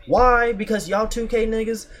league. Why? Because y'all 2K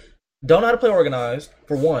niggas don't know how to play organized,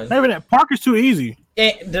 for one. Maybe that park is too easy.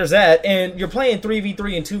 And there's that, and you're playing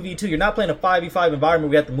 3v3 and 2v2. You're not playing a 5v5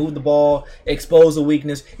 environment where you have to move the ball, expose the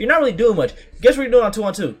weakness. You're not really doing much. Guess what you're doing on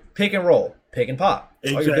 2-on-2? Pick and roll, pick and pop.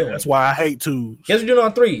 That's all you're doing. That's why I hate twos. Guess what you're doing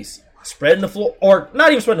on threes? Spreading the floor, or not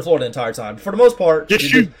even spreading the floor the entire time. For the most part, you're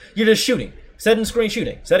just shooting. Setting a screen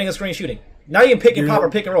shooting. Not even pick and pop or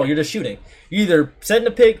pick and roll. You're just shooting. You're either setting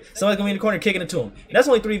a pick, somebody's going to be in the corner kicking it to them. And that's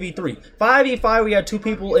only 3v3. 5v5, we had 2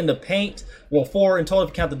 people in the paint. Well, 4 in total if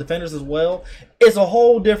you count the defenders as well. It's a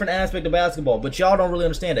whole different aspect of basketball, but y'all don't really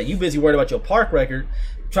understand that. You busy worried about your park record,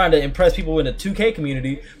 trying to impress people in the 2K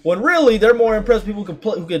community, when really they're more impressed people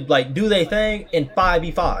who could like do their thing in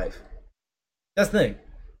 5v5. That's the thing.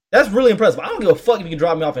 That's really impressive. I don't give a fuck if you can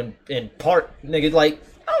drop me off in park, nigga. Like,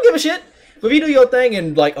 I don't give a shit. But if you do your thing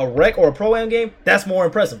in like a rec or a pro-am game, that's more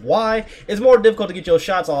impressive. Why? It's more difficult to get your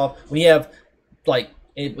shots off when you have, like,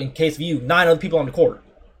 in case of you, 9 other people on the court.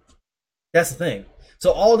 That's the thing.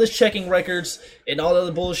 So all this checking records and all the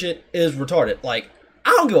other bullshit is retarded. Like, I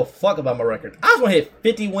don't give a fuck about my record. I just want to hit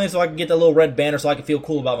 50 wins so I can get that little red banner so I can feel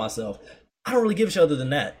cool about myself. I don't really give a shit other than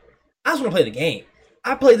that. I just want to play the game.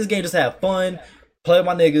 I play this game just to have fun, play with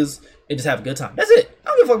my niggas, and just have a good time. That's it. I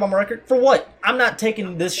don't give a fuck about my record. For what? I'm not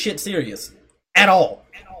taking this shit serious. At all.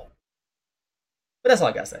 But that's all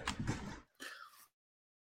I gotta say.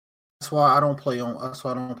 That's why I don't play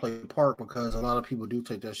park, because a lot of people do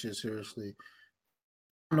take that shit seriously.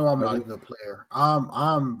 I know I'm not a good player.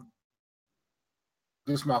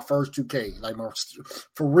 This is my first 2K, like my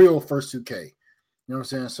for real first 2K. You know what I'm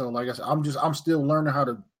saying? So like I said, I'm still learning how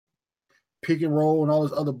to pick and roll and all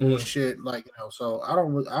this other bullshit. Like, so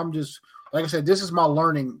I'm just like I said, this is my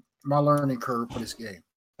learning curve for this game.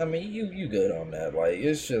 I mean, you good on that. Like,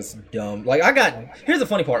 it's just dumb. Like, here's the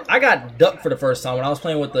funny part. I got ducked for the first time when I was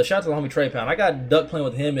playing with shout out to the homie Trey Pound. I got ducked playing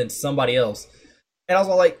with him and somebody else. And I was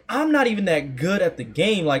like, I'm not even that good at the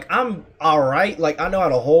game. Like, I'm alright. Like, I know how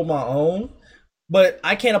to hold my own. But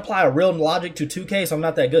I can't apply a real logic to 2K, so I'm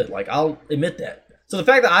not that good. Like, I'll admit that. So the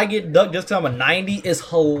fact that I get ducked just because I'm a 90 is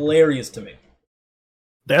hilarious to me.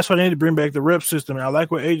 That's why they need to bring back the rep system. And I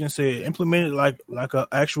like what Agent said. Implement it like an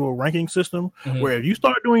actual ranking system where if you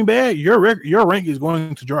start doing bad, your rank is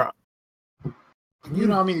going to drop. You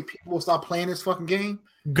know how many people will stop playing this fucking game?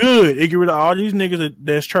 Good. It get rid of all these niggas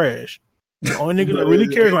that's trash. The only niggas that really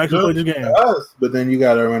care about play this game. But then you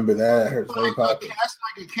got to remember that hurts their pocket. That's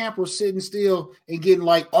like a camper sitting still and getting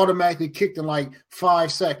like automatically kicked in like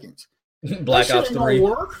 5 seconds. Black Ops 3.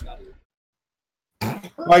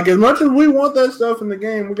 Like, as much as we want that stuff in the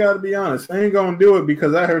game, we got to be honest. They ain't going to do it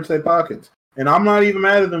because that hurts their pockets. And I'm not even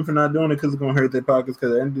mad at them for not doing it because it's going to hurt their pockets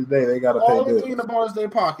because at the end of the day, they got to pay bills. All they're thinking about is their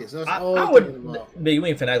pockets. That's all I would, but you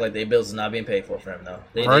ain't finna act like their bills is not being paid for him, though.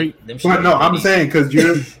 Right? But no, I'm saying because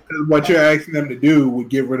what you're asking them to do would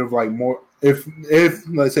get rid of like more. If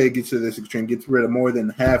let's say it gets to this extreme, gets rid of more than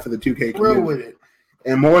half of the 2K community. With it.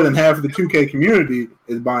 And more than half of the 2K community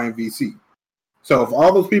is buying VC. So if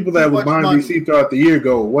all those people that were buying VC throughout the year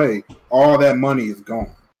go away, all that money is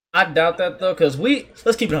gone. I doubt that, though, because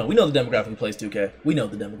let's keep it on. We know the demographic who plays 2K. We know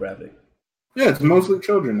the demographic. Yeah, it's mostly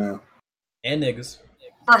children now. And niggas.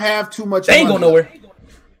 Or have too much They ain't going nowhere.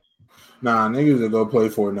 Nah, niggas will go play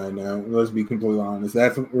Fortnite now. Let's be completely honest.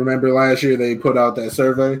 Remember last year they put out that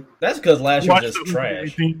survey? That's because last year was just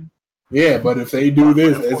trash. Yeah, but if they do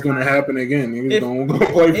this, it's going to happen again. Niggas going to go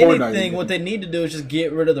play Fortnite. Anything, what they need to do is just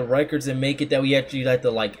get rid of the records and make it that we actually have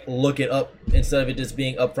to like look it up instead of it just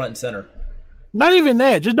being up front and center. Not even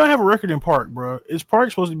that. Just don't have a record in Park, bro. Is Park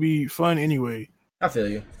supposed to be fun anyway? I feel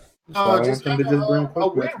you. Just have a win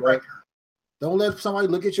record. Don't let somebody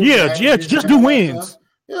look at your just do wins.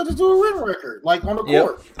 Yeah, just do a win record, like on the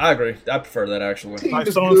court. I agree. I prefer that actually. Like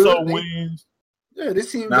so-and-so wins. Yeah,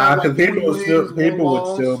 this team. Nah, because people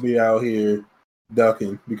would still be out here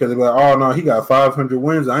ducking because they're like, oh no, he got 500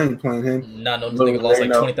 wins. I ain't playing him. Not no nigga lost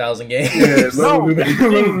like 20,000 games. Yeah,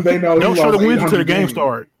 they know. Don't show the wins until the game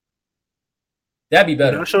starts. That'd be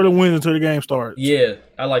better. Don't show the wins until the game starts. Yeah,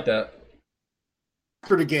 I like that.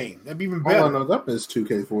 For the game, that'd be even better. Oh no, that is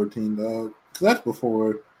 2K14, dog. That's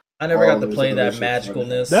before. I never got to play that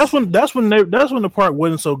magicalness. That's when the part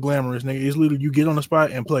wasn't so glamorous, nigga. It's literally you get on the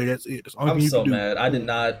spot and play. That's it. That's I'm so mad. I did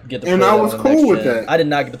not get to play. And I was cool with that. I did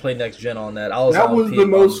not get to play next gen on that. That's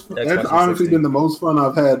honestly been the most fun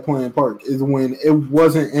I've had playing Park. Is when it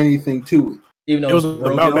wasn't anything to it. Even though it was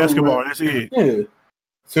about basketball. That's it. Yeah.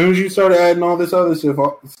 As soon as you started adding all this other stuff,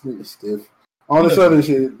 all this other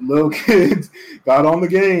shit, little kids got on the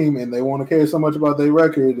game and they want to care so much about their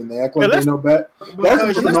record and they act like they know better.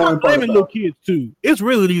 That's the annoying part. Little kids too. It's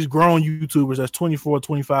really these grown YouTubers that's 24,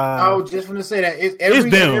 25. I was just going to say that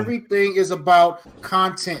everything is about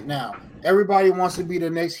content now. Everybody wants to be the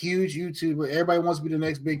next huge YouTuber. Everybody wants to be the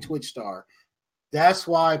next big Twitch star. That's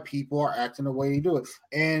why people are acting the way they do it,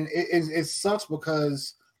 and it sucks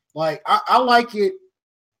because like I like it.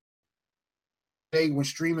 When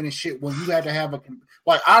streaming and shit, when you had to have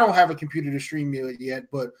I don't have a computer to stream it yet,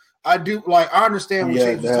 but I do. Like I understand what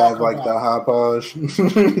Chase was talking about. The high posh.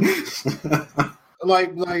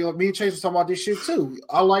 like me and Chase was talking about this shit too.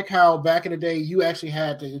 I like how back in the day you actually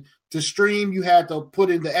had to stream. You had to put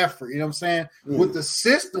in the effort. You know what I'm saying? With the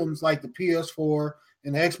systems like the PS4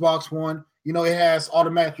 and the Xbox One, you know, it has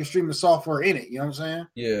automatic streaming software in it. You know what I'm saying?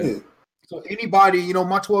 Yeah. So anybody, you know,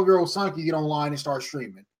 my 12-year-old son can get online and start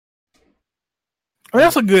streaming. I mean,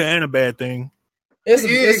 that's a good and a bad thing. It's a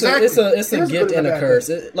gift and a curse.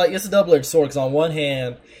 It's a double-edged sword because on one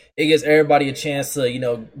hand, it gives everybody a chance to, you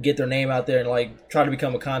know, get their name out there and like try to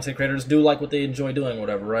become a content creator, just do like what they enjoy doing, or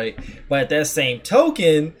whatever, right? But at that same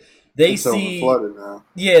token, they see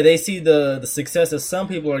the success that some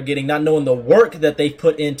people are getting, not knowing the work that they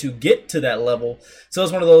put in to get to that level. So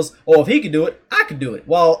it's one of those, if he could do it, I could do it.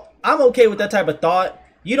 Well, I'm okay with that type of thought.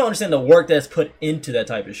 You don't understand the work that's put into that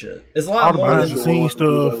type of shit. It's a lot more than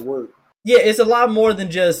stuff. Yeah, it's a lot more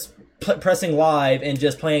than just pressing live and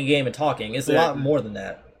just playing a game and talking. It's a lot more than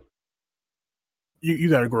that. You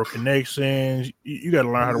got to grow connections. You got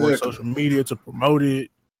to learn how to work social media to promote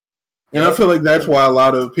it. And I feel like that's why a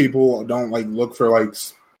lot of people don't like look for like.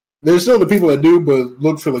 There's still the people that do, but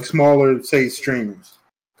look for like smaller, say, streamers,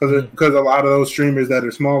 because a lot of those streamers that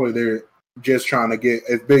are smaller, they're just trying to get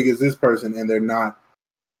as big as this person, and they're not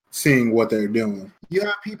seeing what they're doing. You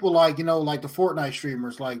have people like, like the Fortnite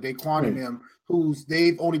streamers, like Daquan and them,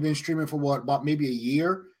 they've only been streaming for about maybe a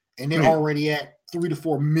year, and they're already at 3 to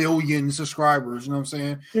 4 million subscribers. You know what I'm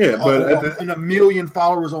saying? Yeah, but and 1 million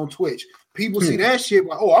followers on Twitch. People see that shit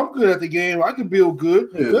like, oh, I'm good at the game. I can build good.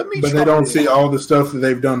 Yeah, but they don't see all the stuff that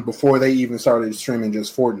they've done before they even started streaming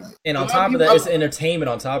just Fortnite. And on top of that, it's entertainment.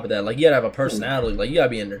 On top of that, like you gotta have a personality. Like you gotta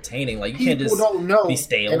be entertaining. Like you can't just be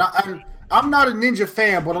stale. And I'm not a Ninja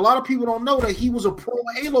fan, but a lot of people don't know that he was a pro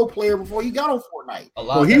Halo player before he got on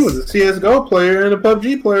Fortnite. He was a CS:GO player and a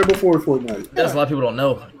PUBG player before Fortnite. That's a lot of people don't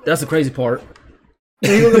know. That's the crazy part.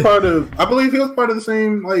 He was I believe he was part of the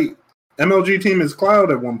same MLG team as Cloud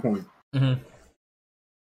at one point. Mm-hmm.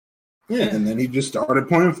 Yeah, and then he just started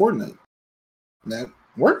playing Fortnite. That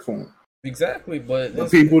worked for him. Exactly,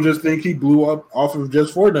 but people just think he blew up off of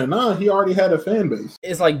just Fortnite. Nah, he already had a fan base.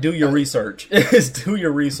 It's like, do your research. Do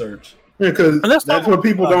your research. Yeah, because that's what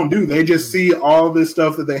people don't do. They just see all this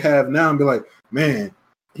stuff that they have now and be like, man,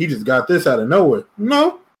 he just got this out of nowhere.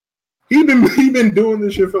 No, he been doing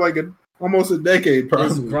this shit for almost a decade, probably.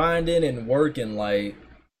 Just grinding and working like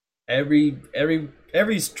every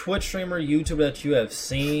Twitch streamer, YouTuber that you have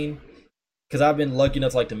seen, because I've been lucky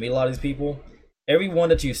enough to meet a lot of these people. Every one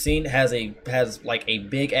that you've seen has a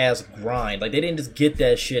big ass grind. Like they didn't just get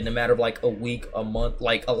that shit in a matter of a week, a month.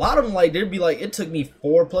 Like a lot of them, they'd be like, it took me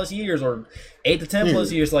 4+ years or 8 to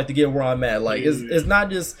 10+ years to get where I'm at. Like it's not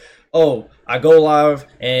just I go live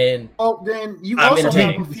and then you also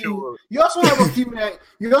have a few. You also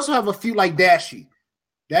have a few like Dashy.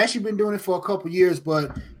 Dashy been doing it for a couple years,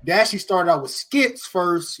 but Dashy started out with skits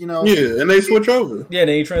first, Yeah, and they switch over. Yeah,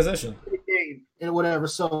 they transition and whatever.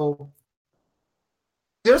 So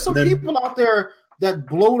there's some people out there that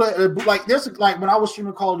blow that. There's when I was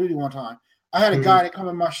streaming Call of Duty one time, I had a guy that come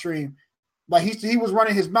in my stream. He was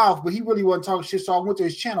running his mouth, but he really wasn't talking shit. So I went to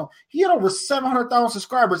his channel. He had over 700,000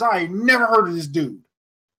 subscribers. I ain't never heard of this dude.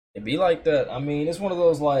 It be like that. I mean, it's one of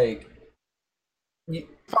those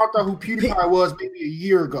Found out who PewDiePie was maybe a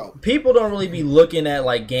year ago. People don't really be looking at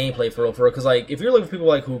gameplay for real, because if you're looking for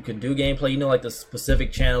people who can do gameplay, the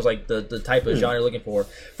specific channels, the type of genre you're looking for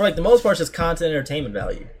the most part, it's just content entertainment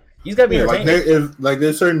value. You gotta be entertaining.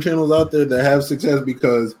 There's certain channels out there that have success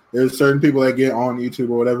because there's certain people that get on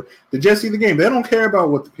YouTube or whatever to just see the game. They don't care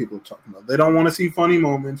about what the people are talking about. They don't want to see funny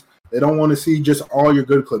moments. They don't want to see just all your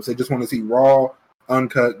good clips. They just want to see raw,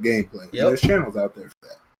 uncut gameplay. Yep. There's channels out there for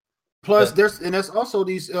that. Plus, there's also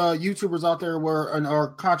these YouTubers out there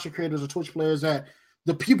or content creators or Twitch players that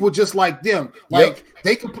the people just like them. They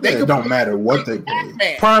can it don't matter what they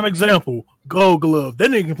play. Prime example, Gold Glove. That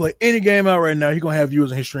nigga can play any game out right now. He gonna have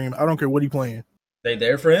viewers in his stream. I don't care what he playing. They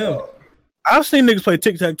there for him. I've seen niggas play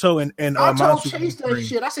tic-tac-toe and I told Chase that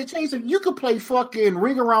shit. I said, Chase, if you could play fucking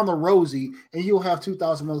Ring Around the Rosie and you'll have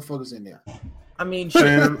 2,000 motherfuckers in there. I mean,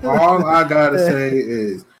 Sam, all I gotta say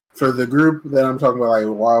is for the group that I'm talking about,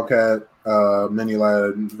 Wildcat,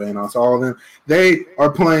 Minilad, Vanos, all of them, they are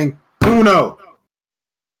playing Uno,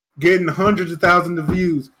 getting hundreds of thousands of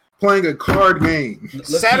views, playing a card game. Every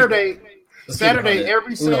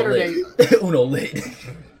Saturday. Uno lit.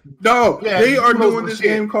 No, they are doing this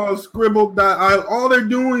game called Scribble.io. All they're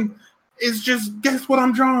doing is just guess what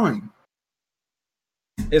I'm drawing.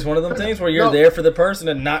 It's one of them things where you're there for the person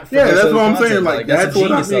and not for that's what I'm saying. That's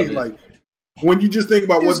what I mean. When you just think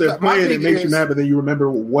about what they're playing, it makes you mad, but then you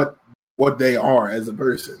remember what they are as a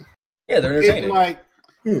person. Yeah, they're entertaining.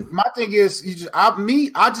 My thing is,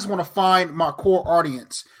 I just want to find my core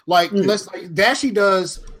audience. Dashy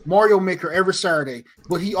does Mario Maker every Saturday,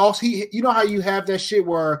 but he you know how you have that shit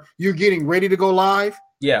where you're getting ready to go live?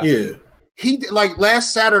 Yeah. He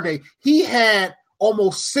last Saturday, he had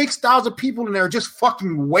almost 6,000 people in there just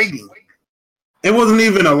fucking waiting. It wasn't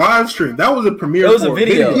even a live stream. That was a premiere. It was a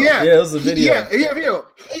video. Yeah, it was a video. Yeah.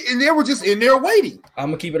 And they were just in there waiting. I'm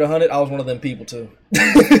gonna keep it 100. I was one of them people too. I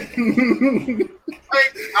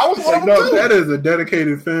was one of them too. That is a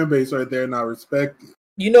dedicated fan base right there, and I respect it.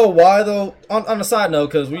 You know why though? On a side note,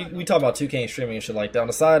 because we talk about 2K and streaming and shit like that. On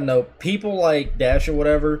a side note, people like Dash or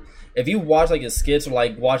whatever, if you watch his skits or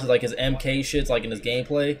watches his MK shits in his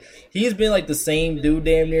gameplay, he's been the same dude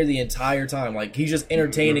damn near the entire time. He's just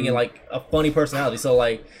entertaining and a funny personality. So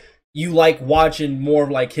you watching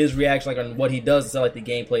more of his reaction on what he does instead of the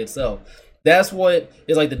gameplay itself. That's what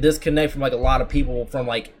is the disconnect from a lot of people from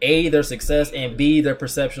A, their success, and B, their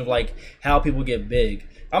perception of how people get big.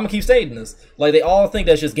 I'm gonna keep stating this. They all think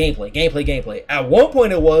that's just gameplay. At one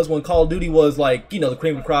point, it was when Call of Duty was the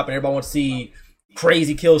cream of the crop, and everybody wants to see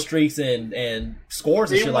crazy kill streaks and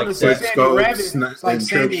scores and shit like that. And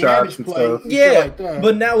trick shots and stuff. Yeah,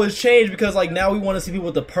 but now it's changed because like now we want to see people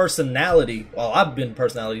with the personality. Well, I've been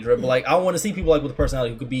personality driven, but like I want to see people like with the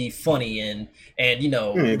personality who could be funny and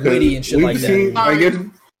witty and shit like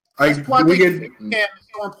that. That's why face cam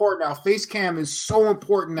is so important now. Face cam is so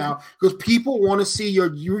important now because people want to see your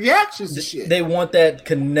reactions to shit. They want that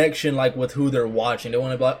connection, like with who they're watching. They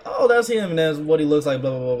want to be like, "Oh, that's him, and that's what he looks like."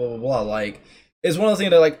 Blah blah blah blah blah blah. Like it's one of those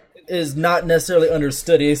things that like is not necessarily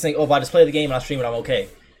understood. They think, "Oh, if I just play the game and I stream it, I'm okay."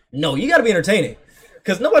 No, you got to be entertaining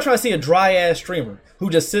because nobody's trying to see a dry ass streamer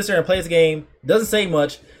who just sits there and plays the game, doesn't say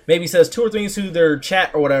much, maybe says 2 or 3 things to their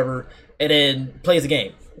chat or whatever, and then plays the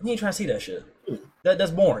game. You ain't trying to see that shit.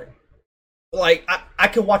 That's boring. Like I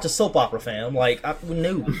could watch a soap opera, fam. Like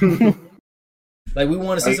no, like we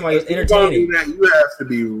want to see somebody who's entertaining. You have to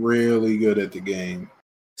be really good at the game.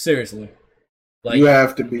 Seriously, like you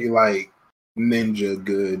have to be like ninja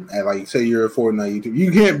good at like say you're a Fortnite YouTuber.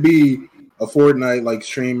 You can't be a Fortnite like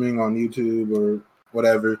streaming on YouTube or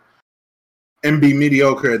whatever and be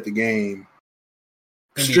mediocre at the game.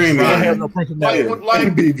 Streaming, when we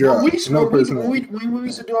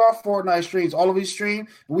used to do our Fortnite streams, all of these streams,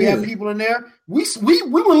 we had people in there. We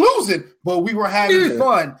were losing, but we were having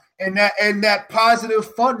fun, and that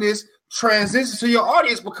positive funness transitions to your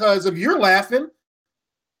audience because of you're laughing.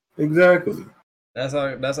 Exactly. That's how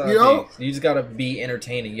you just gotta be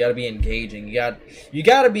entertaining. You gotta be engaging. You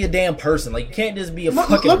gotta be a damn person. Like you can't just be a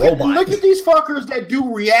fucking robot. Look at these fuckers that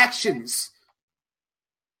do reactions.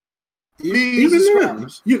 Even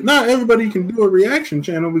not everybody can do a reaction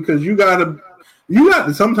channel because you got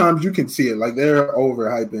to sometimes you can see it like they're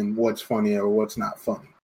overhyping what's funny or what's not funny.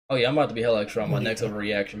 Oh yeah, I'm about to be hell extra on my next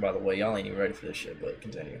overreaction, by the way. Y'all ain't even ready for this shit, but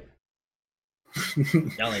continue.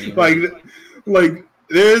 Y'all ain't even like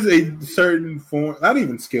there's a certain form, not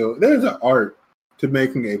even skill, there's an art to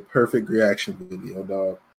making a perfect reaction video,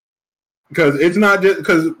 dog. Because it's not just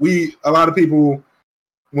because a lot of people,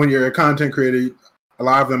 when you're a content creator, a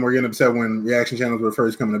lot of them were getting upset when reaction channels were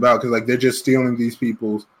first coming about because like they're just stealing these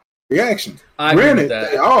people's reactions. Granted,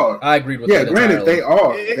 they are. I agreed with that. Yeah, granted, they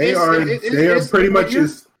are. They are pretty much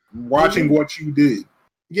just watching what you did.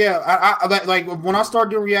 Yeah, I like when I start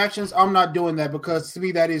doing reactions, I'm not doing that because to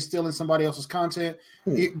me that is stealing somebody else's content.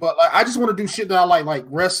 But like, I just want to do shit that I like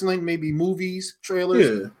wrestling, maybe movies,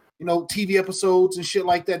 trailers, TV episodes and shit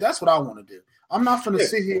like that. That's what I want to do. I'm not going to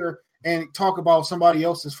sit here and talk about somebody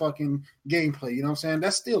else's fucking gameplay. You know what I'm saying?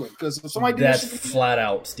 That's stealing. Because if somebody that's flat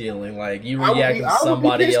out stealing. Like you react to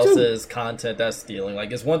somebody else's content, that's stealing.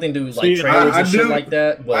 Like it's one thing to do like trailers and shit like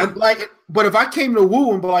that, but but if I came to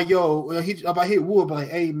Woo and be like, yo, if I hit Woo, I'd be like,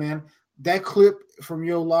 hey man, that clip from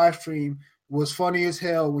your live stream was funny as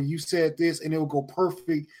hell when you said this, and it will go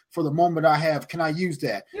perfect for the moment I have. Can I use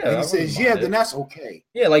that? Yeah, and he says, yeah, then that's okay.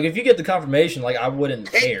 Yeah, like if you get the confirmation, like I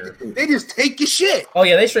wouldn't care. They just take your shit. Oh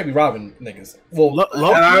yeah, they straight be robbing niggas. Well, and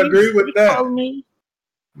I agree with that.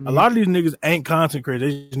 A lot of these niggas ain't content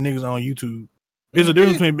creators. They just niggas on YouTube. There's a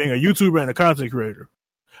difference between being a YouTuber and a content creator.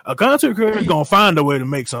 A content creator is gonna find a way to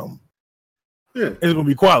make something. Yeah, it's gonna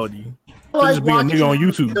be quality. Like just being a nigga on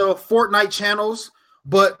YouTube. The Fortnite channels.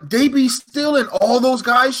 But they be stealing all those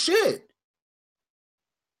guys' shit.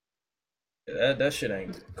 That shit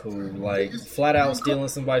ain't cool. Like flat out stealing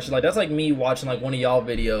somebody's shit. Like that's like me watching like one of y'all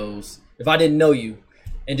videos if I didn't know you,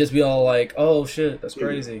 and just be all like, "Oh shit, that's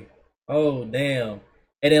crazy. Oh damn."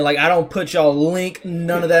 And then like I don't put y'all link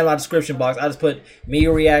none of that in my description box. I just put me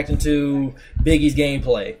reacting to Biggie's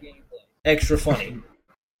gameplay. Extra funny.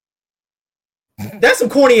 That's some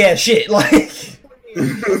corny ass shit. Like. I'm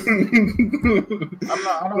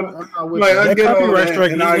not with like, I get all that,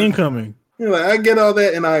 and incoming. Like, I get all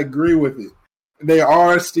that, and I agree with it. They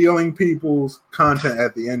are stealing people's content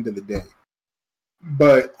at the end of the day.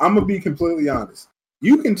 But I'm gonna be completely honest.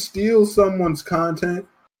 You can steal someone's content,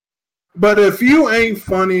 but if you ain't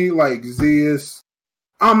funny like Zeus,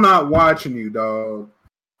 I'm not watching you, dog.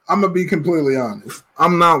 I'm gonna be completely honest.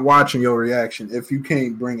 I'm not watching your reaction if you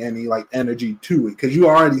can't bring any like energy to it because you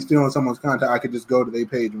already stealing someone's content. I could just go to their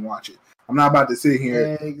page and watch it. I'm not about to sit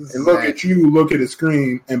here and look at you, look at the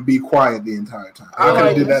screen, and be quiet the entire time. I could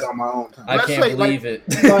have did that on my own time. I can't believe it.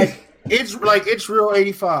 It's real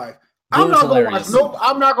 85. I'm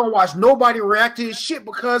not gonna watch nobody react to his shit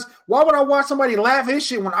because why would I watch somebody laugh at his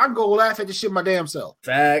shit when I can go laugh at this shit my damn self?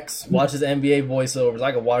 Facts. Watch his NBA voiceovers.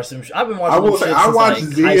 I can watch them. I've been watching. I watch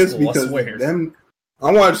like Zeus because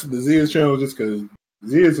I watch the Zeus channel just because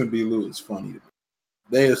Zeus and B. Lou is funny.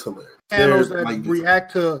 They is hilarious. Channels that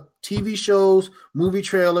react to TV shows, movie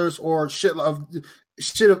trailers, or shit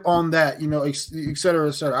shit on that, et cetera,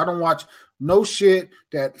 et cetera. I don't watch no shit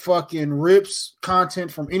that fucking rips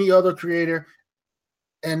content from any other creator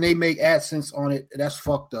and they make AdSense on it. That's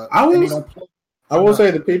fucked up. I will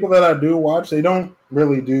say the people that I do watch, they don't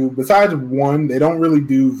really do, besides one, they don't really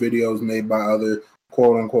do videos made by other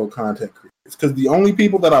quote unquote content creators. Because the only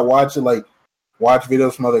people that I watch are like watch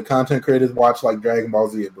videos from other content creators, watch like Dragon Ball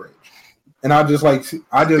Z Abridged. And I just like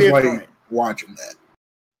watching that.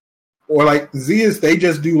 Or like Zeus, they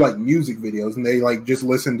just do like music videos and they like just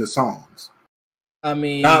listen to songs. I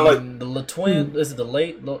mean, not like the La Twins. Is it the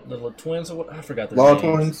La Twins or what? I forgot the Law names.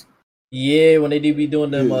 Twins. Yeah, when they do be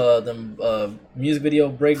doing them music video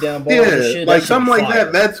breakdown bars and shit. Like something like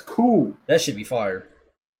that. That's cool. That should be fire.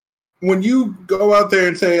 When you go out there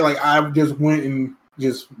and say like I just went and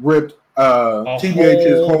just ripped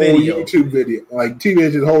TBH's whole YouTube video, like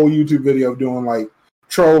TBH's whole YouTube video doing like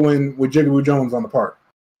trolling with Jigaboo Jones on the park,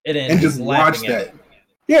 and just watch that.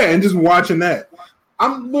 Yeah, and just watching that.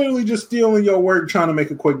 I'm literally just stealing your work, trying to make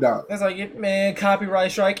a quick dollar. That's like, man,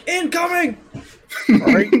 copyright strike incoming.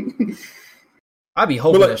 Right? I be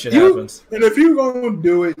hoping that shit happens. And if you're gonna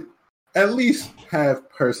do it, at least have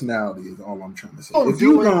personality. Is all I'm trying to say. If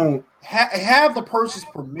you don't have the person's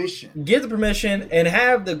permission, get the permission, and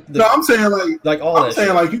have the no, I'm saying I'm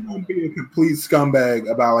saying like you're gonna be a complete scumbag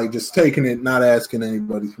about like just taking it, not asking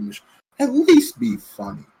anybody's permission. At least be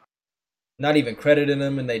funny. Not even crediting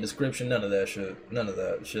them in their description. None of that shit. None of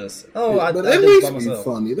that. It's just but at least be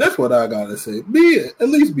funny. That's what I gotta say. At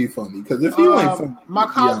least be funny. Because if you ain't funny, my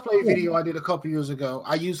cosplay video I did a couple years ago,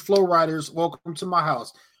 I used Flow Rider's "Welcome to My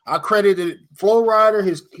House." I credited Flow Rider,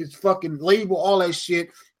 his fucking label, all that shit,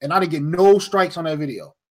 and I didn't get no strikes on that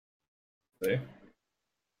video. See?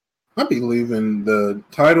 I be leaving the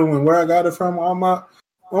title and where I got it from on my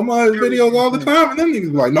videos all the time, and then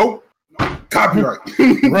niggas be like, nope. Copyright.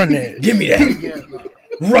 Run that. Give me that.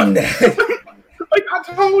 Run that. Like I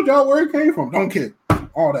told y'all where it came from. Don't care.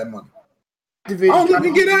 All that money. I don't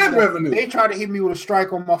even get ad revenue. They tried to hit me with a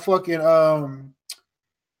strike on my fucking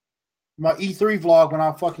my E3 vlog when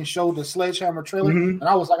I fucking showed the Sledgehammer trailer, and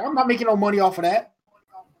I was like, I'm not making no money off of that.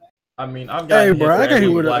 I mean, I've got I got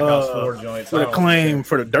hit with Black Ops 4 joints. with a claim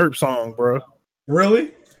for the Derp song, bro.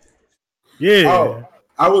 Really? Yeah. Oh,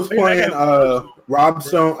 I was playing Rob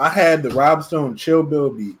Stone. I had the Rob Stone Chill Bill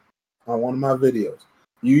beat on one of my videos.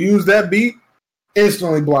 You use that beat,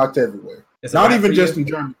 instantly blocked everywhere. Not even just in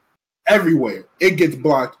Germany. Everywhere. It gets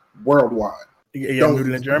blocked worldwide. Yeah,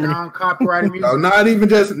 muted in Germany. Non-copyrighted music. No, not even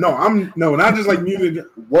just not just like muted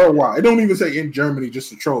worldwide. It don't even say in Germany just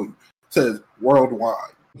to troll you. It says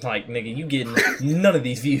worldwide. Like, nigga, you getting none of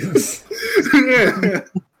these views. Yeah.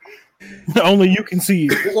 Only you can see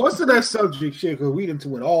it. What's the next subject, shit? Because we didn't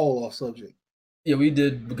do it all off subject. Yeah, we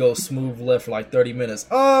did go smooth left for like 30 minutes.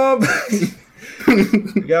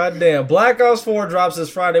 Goddamn. Black Ops 4 drops this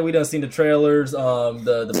Friday. We done seen the trailers,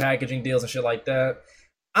 the packaging deals and shit like that.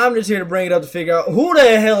 I'm just here to bring it up to figure out who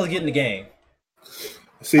the hell is getting the game.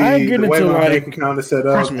 See, I ain't getting the way into my like bank account is set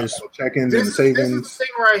up, Christmas. check-ins and savings. This is the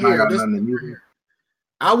thing right here.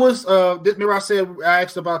 I was remember I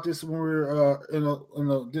asked about this when we were in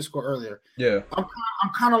the Discord earlier. Yeah. I'm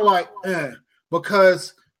kind of like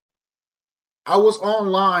because I was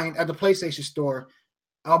online at the PlayStation Store.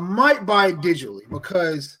 I might buy it digitally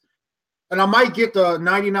and I might get the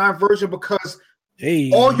 99 version because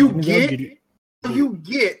all you get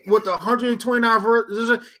with the 129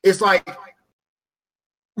 version is like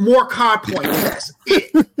more COD points. That's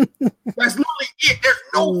it. That's literally it. There's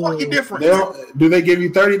no fucking difference. Do they give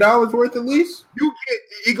you $30 worth at least? You get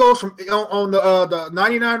it goes from on the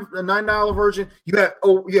 $99 version. You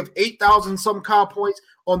have 8,000 some COD points.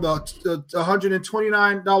 On the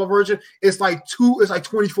 $129 version, it's like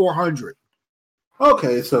 2,400.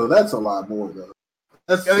 Okay, so that's a lot more though.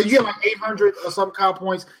 You get like 800 or some COD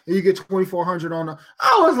points, and you get 2,400 on the.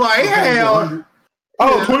 I was like, hell.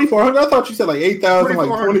 Oh, 2,400. I thought you said like 8,000, like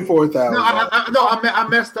 24,000. No, I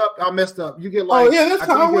messed up. You get like. Oh yeah, that's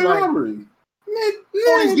highway robbery.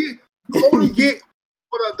 Only get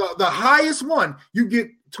for the highest one. You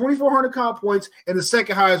get 2,400 COD points, and the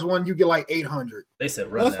second highest one you get like 800. They said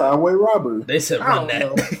run that's that. Highway robbery. They said run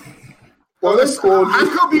that. Well, that's cool.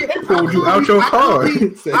 I pulled you out your car.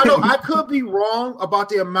 I could be wrong about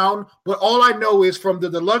the amount, but all I know is from the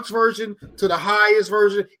deluxe version to the highest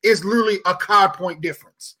version is literally a COD point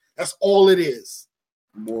difference. That's all it is.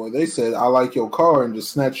 Boy, they said I like your car and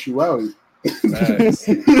just snatch you out. Nice.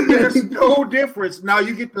 There's no difference. Now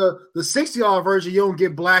you get the $60 version, you don't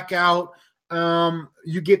get blackout.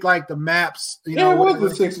 You get like the maps. It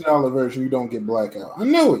was the $60 version. You don't get blackout. I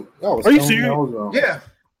knew it. Are you serious? Yeah.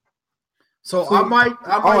 So I might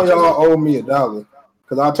y'all owe me $1.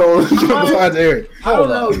 Because I told besides Eric. I don't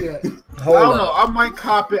know yet. I don't know. up. I might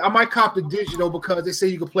cop it. I might cop the digital because they say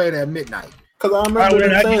you can play it at midnight. Because I remember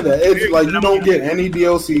them saying that. It's like you don't get any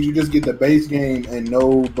DLC, you just get the base game and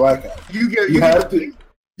no blackout. You get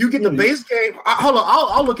the base game. Hold on,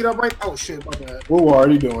 I'll look it up right. Oh shit, my bad. We were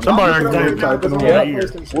already doing Somebody it. typing away.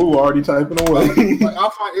 We were already typing away. Like, I'll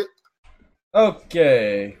find it.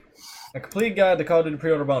 Okay. A complete guide to Call of Duty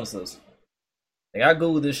pre-order bonuses. Like, I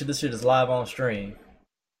googled this shit. This shit is live on stream.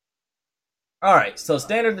 Alright, so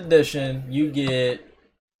standard edition, you get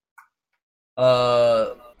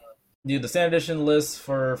the standard edition list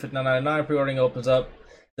for $59.99. Pre-ordering opens up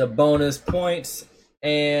the bonus points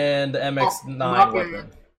and the MX9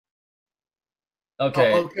 weapon.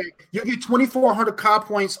 Okay. Okay. You get 2,400 COD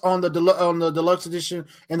points on the deluxe edition,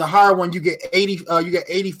 and the higher one you get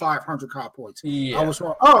 8,500 COD points. Yeah. I was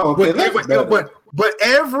wrong. Oh, okay. But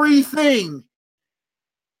everything,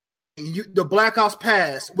 the Black Ops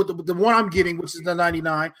Pass with the one I'm getting, which is the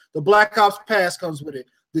 99, the Black Ops Pass comes with it.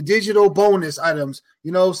 The digital bonus items,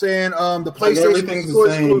 you know what I'm saying? The PlayStation everything's the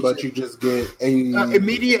same, but you just get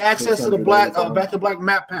immediate access to the Back to Black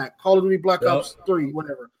map pack, Call of Duty Black Ops 3,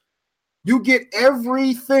 whatever. You get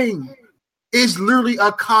everything. It's literally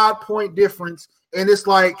a COD point difference, and it's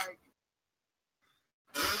like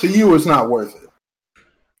to you, it's not worth it.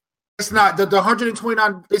 It's not the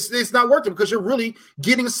 129. It's not worth it because you're really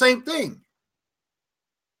getting the same thing.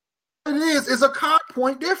 What it is a COD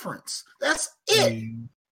point difference. That's it.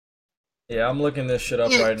 Yeah, I'm looking this shit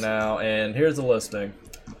up right now, and here's the listing.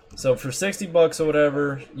 So for $60 or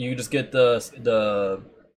whatever, you just get the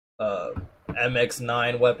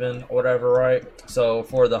MX9 weapon or whatever, right? So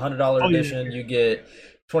for the $100 edition, you get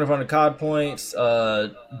 2,400 COD points,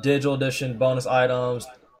 digital edition bonus items,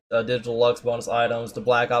 digital deluxe bonus items, the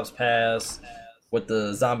Black Ops Pass with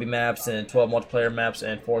the zombie maps and 12 multiplayer maps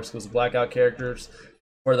and 4 exclusive Blackout characters.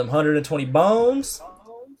 For them 120 bones,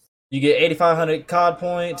 you get 8,500 COD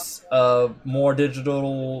points, more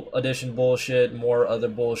digital edition bullshit, more other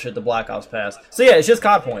bullshit, the Black Ops Pass. So yeah, it's just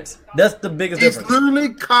COD points. That's the biggest difference. It's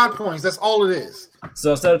literally COD points. That's all it is.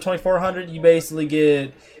 So instead of 2,400, you basically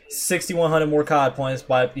get 6,100 more COD points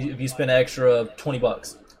if you spend an extra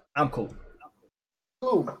 $20. I'm cool.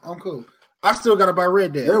 I'm cool. I still gotta buy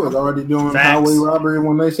Red Dead. They was already doing highway robbery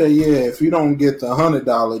when they say, if you don't get the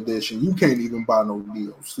 $100 edition, you can't even buy no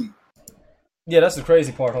DLC. Yeah, that's the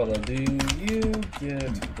crazy part. Hold on. Do you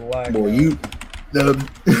get Black? Boy,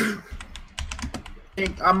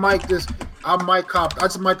 I might copy. I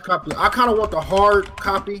just might copy. I kind of want the hard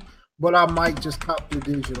copy, but I might just copy the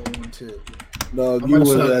digital one too. Dog, you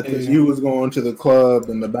was going to the club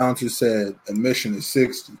and the bouncer said admission is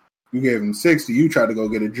 $60. You gave him $60. You tried to go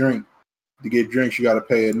get a drink. To get drinks, you got to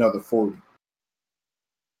pay another $40.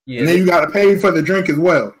 Yeah, and then you got to pay for the drink as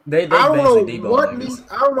well. I don't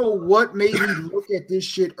know what made me look at this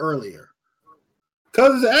shit earlier.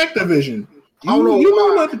 Because it's Activision. You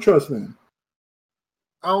don't have to trust them.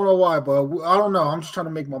 I don't know why, but I don't know. I'm just trying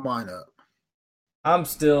to make my mind up. I'm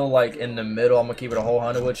still like in the middle. I'm gonna keep it a whole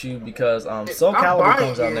 100 with you because Soul Calibur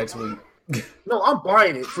comes out next week. No, I'm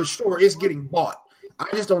buying it for sure. It's getting bought. I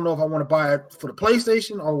just don't know if I want to buy it for the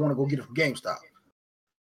PlayStation or I want to go get it from GameStop.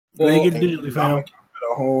 Well, you get it digitally, fam.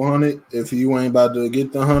 A whole 100. If you ain't about to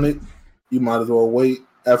get the 100, you might as well wait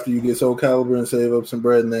after you get Soul Calibur and save up some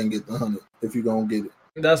bread and then get the 100 if you're gonna get it.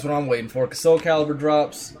 That's what I'm waiting for because Soul Calibur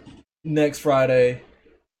drops next Friday.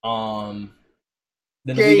 Then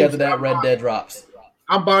the week after that, Red Dead drops.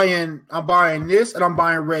 I'm buying this and I'm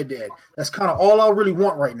buying Red Dead. That's kind of all I really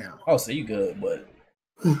want right now. Oh, so you good, but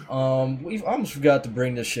we almost forgot to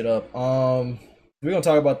bring this shit up. We're gonna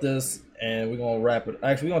talk about this and we're gonna wrap it.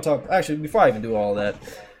 Actually, before I even do all that,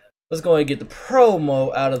 let's go ahead and get the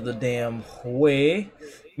promo out of the damn way.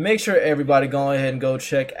 Make sure everybody go ahead and go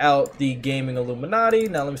check out the Gaming Illuminati.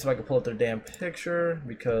 Now let me see if I can pull up their damn picture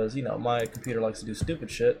because my computer likes to do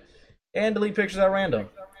stupid shit and delete pictures at random.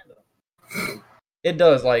 It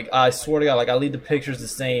does. Like, I swear to God, like I leave the pictures the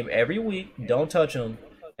same every week. Don't touch them.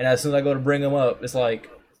 And as soon as I go to bring them up, it's like,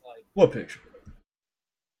 what picture?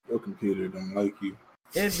 Your computer don't like you.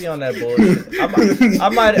 It'd be on that bullshit. I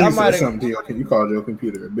might have something to you. You called your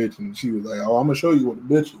computer a bitch, and she was like, "Oh, I'm gonna show you what a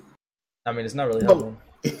bitch is." I mean, it's not really helpful.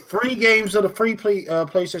 Free games of the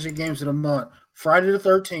PlayStation games of the month. Friday the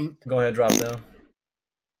 13th. Go ahead, drop down.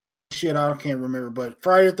 Shit, I can't remember, but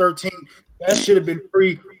Friday the 13th. That should have been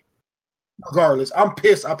free. Regardless, I'm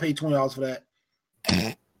pissed. I paid $20 for that.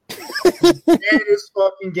 Baddest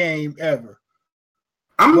fucking game ever.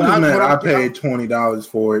 I'm just mad I paid $20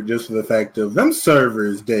 for it just for the fact of them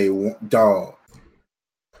servers dog.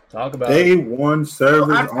 Talk about Day it. one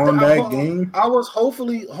servers on that game. I was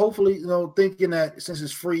hopefully, thinking that since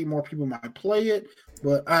it's free, more people might play it,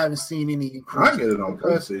 but I haven't seen any increase. I get it on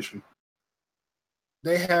PlayStation.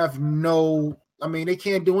 They have they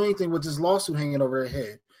can't do anything with this lawsuit hanging over their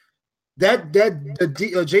head.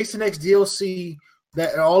 The Jason X DLC,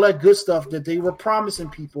 that all that good stuff that they were promising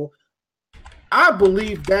people, I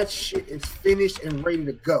believe that shit is finished and ready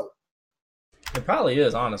to go. It probably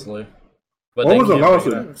is, honestly. But what was the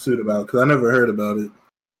lawsuit about? Because I never heard about it.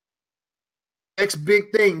 Next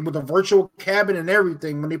big thing with the virtual cabin and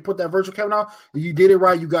everything. When they put that virtual cabin out, you did it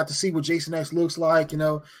right. You got to see what Jason X looks like, and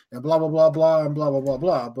blah blah blah blah and blah blah blah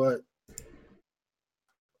blah. But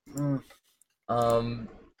Eric,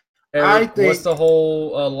 I think what's the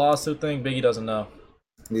whole lawsuit thing? Biggie doesn't know.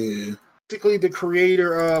 Yeah, basically the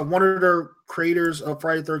creator, one of the creators of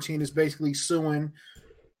Friday the 13th is basically suing.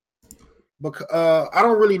 Because I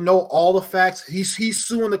don't really know all the facts. He's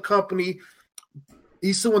suing the company.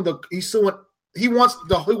 He wants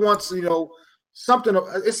something.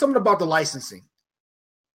 It's something about the licensing.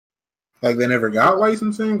 Like they never got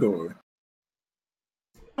licensing, or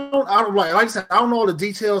I don't like I said, I don't know all the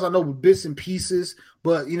details. I know bits and pieces,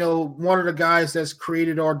 but one of the guys that's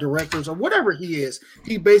created our directors or whatever he is,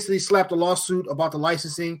 he basically slapped a lawsuit about the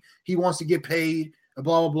licensing. He wants to get paid, and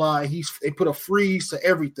blah blah blah. They put a freeze to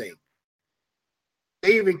everything.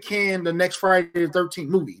 They even canned the next Friday the 13th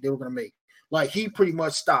movie they were going to make. Like, he pretty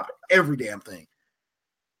much stopped every damn thing.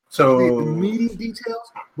 So the meeting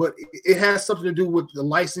details, but it has something to do with the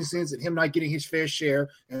licenses and him not getting his fair share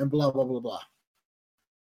and blah, blah, blah, blah.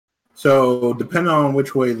 So depending on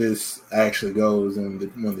which way this actually goes and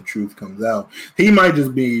when the truth comes out, he might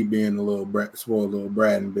just be being a little spoiled little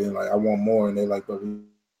brat and being like, I want more. And they're like, but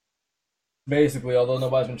basically, although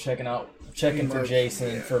nobody's been checking for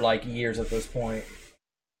Jason for like years at this point.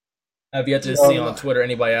 I've yet to see on Twitter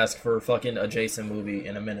anybody ask for fucking a Jason movie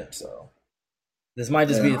in a minute, so this might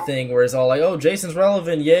just be a thing where it's all like, oh, Jason's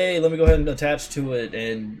relevant, yay, let me go ahead and attach to it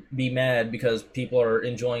and be mad because people are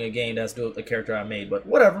enjoying a game that has to do with the character I made, but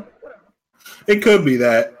whatever. It could be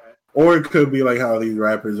that, or it could be like how these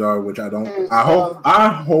rappers are, which I don't. I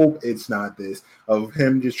hope it's not this of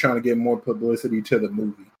him just trying to get more publicity to the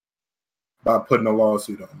movie by putting a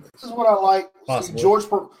lawsuit on this. This is what I like. Possibly.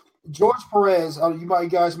 George Perez, you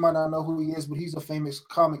guys might not know who he is, but he's a famous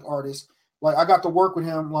comic artist. Like, I got to work with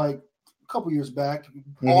him like a couple years back.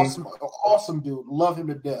 Awesome dude. Love him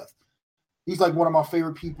to death. He's like one of my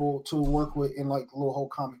favorite people to work with in like the little whole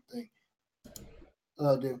comic thing.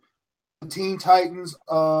 Dude. Teen Titans,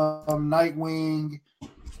 Nightwing,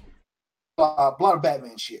 a lot of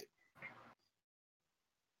Batman shit.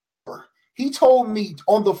 He told me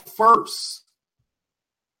on the first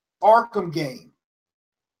Arkham game,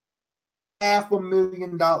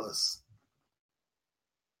 $500,000.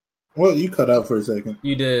 Well, you cut out for a second.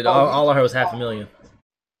 You did. All I heard was $500,000.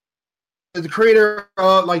 The creator,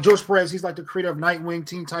 like George Perez, he's like the creator of Nightwing,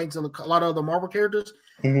 Teen Titans, and a lot of other Marvel characters.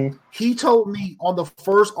 Mm-hmm. He told me on the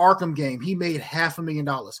first Arkham game, he made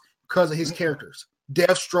 $500,000 because of his characters.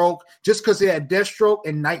 Deathstroke, just because he had Deathstroke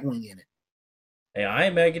and Nightwing in it. Hey, I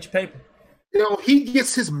ain't mad. Get your paper. He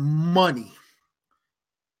gets his money.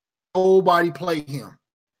 Nobody play him.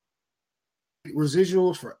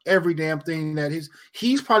 Residuals for every damn thing that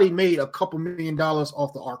he's probably made a couple $1 million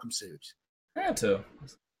off the Arkham series. Had to.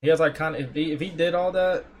 He has iconic. If he did all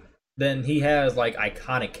that, then he has like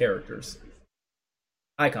iconic characters,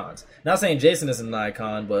 icons. Not saying Jason isn't an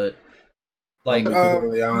icon, but like, to be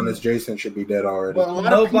really honest, Jason should be dead already.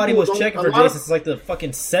 Nobody was checking for Jason. It's like the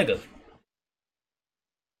fucking Sega.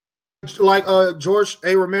 Like George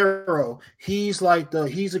A. Romero, he's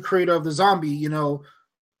the creator of the zombie,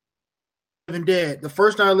 Living Dead. The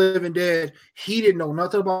first Night of Living Dead, he didn't know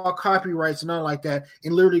nothing about copyrights and nothing like that,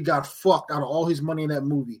 and literally got fucked out of all his money in that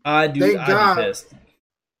movie. I'd be pissed.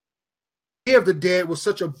 Day of the Dead was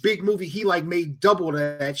such a big movie, he like made double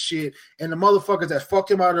that shit, and the motherfuckers that fucked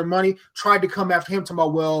him out of their money tried to come after him, talking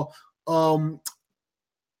about,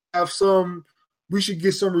 we should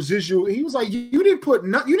get some residual. He was like, you didn't put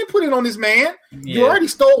it on this man. Yeah. You already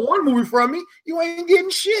stole one movie from me. You ain't getting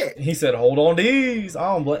shit. He said, hold on these.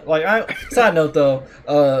 I don't side note though,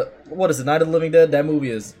 what is it, Night of the Living Dead? That movie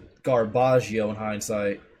is garbaggio in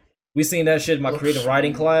hindsight. We seen that shit in my creative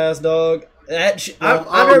writing class, dog. I've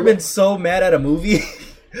never been so mad at a movie.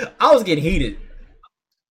 I was getting heated.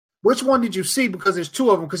 Which one did you see? Because there's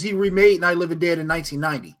two of them. Because he remade Night of the Living Dead in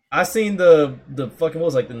 1990. I seen the fucking, what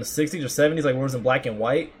was it, like in the 60s or 70s, like where it was in black and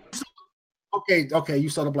white. Okay, you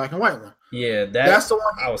saw the black and white one. Yeah, that's the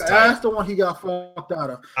one. That's the one he got fucked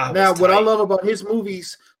out of. What I love about his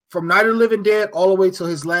movies, from Night of the Living Dead all the way to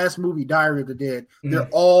his last movie, Diary of the Dead. They're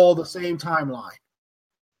all the same timeline.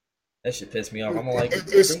 That shit pissed me off. I'm like,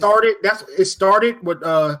 it started with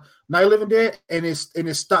Night of the Living Dead, and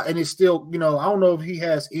it's still, you know, I don't know if he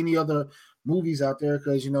has any other movies out there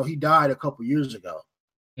because, you know, he died a couple years ago.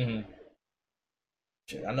 Mm-hmm.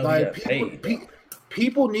 Shit, I know like, he got paid.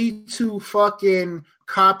 People need to fucking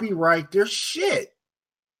copyright their shit.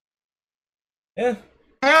 Yeah.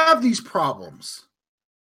 Have these problems.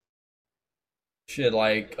 Shit,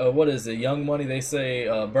 like, what is it? Young Money, they say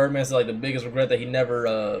Birdman's like the biggest regret that he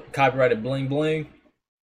never copyrighted Bling Bling.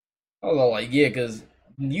 I was all like, yeah, because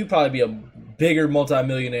you'd probably be a bigger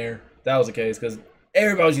multimillionaire if that was the case, because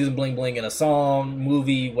everybody was using Bling Bling in a song,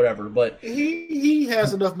 movie, whatever. But he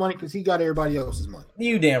has enough money because he got everybody else's money.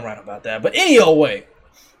 You damn right about that. But any old way.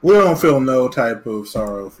 We don't feel no type of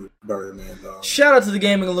sorrow for Birdman, dog. Shout out to the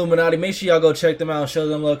Gaming Illuminati. Make sure y'all go check them out and show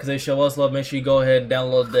them love because they show us love. Make sure you go ahead and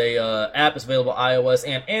download the app. It's available on iOS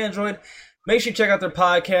and Android. Make sure you check out their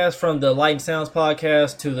podcast, from the Light and Sounds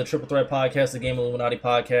podcast to the Triple Threat podcast, the Gaming Illuminati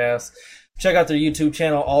podcast. Check out their YouTube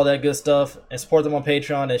channel, all that good stuff, and support them on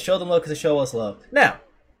Patreon and show them love because they show us love. Now,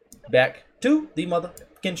 back to the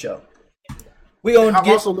motherfucking show. I'm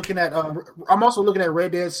also looking at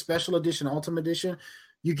Red Dead Special Edition, Ultimate Edition.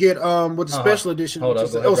 You get with the special edition. Hold up,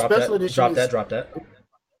 special edition. Drop that.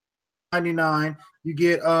 $99. You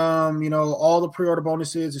get you know, all the pre-order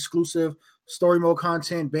bonuses, exclusive story mode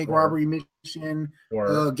content, bank robbery mission,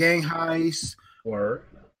 gang heist. Word.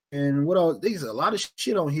 And what else? There's a lot of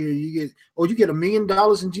shit on here. You get $1 million in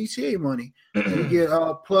GTA money. You get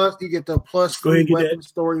the plus free weapon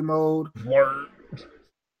story mode. Word.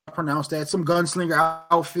 I pronounce that. Some gunslinger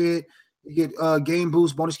outfit. You get game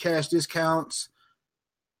boost, bonus cash discounts.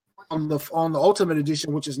 On the Ultimate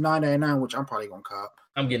Edition, which is $9.99, which I'm probably gonna cop.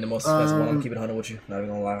 I'm getting the most expensive one. I'm gonna keep it 100 with you. Not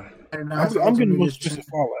even gonna lie. I'm getting the most expensive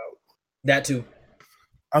Fallout. That too.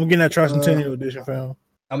 I'm getting that Tricentennial Edition, fam.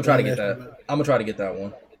 I'm gonna try to get that. I'm gonna try to get that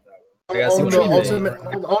one. On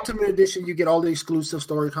the Ultimate Edition, you get all the exclusive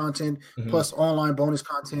story content, plus online bonus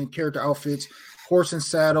content, character outfits, horse and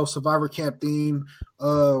saddle, survivor camp theme,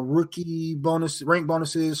 rookie bonus, rank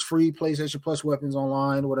bonuses, free PlayStation Plus weapons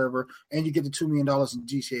online, whatever, and you get the $2 million in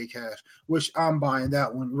GTA cash, which I'm buying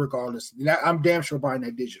that one regardless. I'm damn sure buying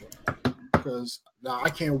that digital because I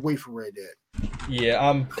can't wait for Red Dead. Yeah,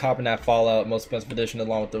 I'm copping that Fallout most expensive edition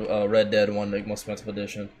along with the Red Dead one, the most expensive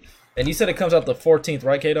edition. And you said it comes out the 14th,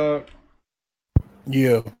 right, K-Dog?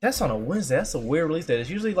 Yeah. That's on a Wednesday. That's a weird release date. It's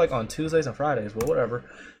usually like on Tuesdays and Fridays, but whatever.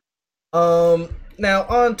 Now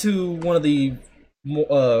on to one of the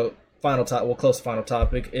close to final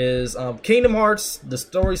topic is Kingdom Hearts, the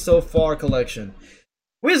Story So Far collection.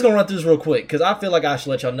 We're just gonna run through this real quick because I feel like I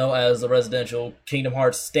should let y'all know, as a residential Kingdom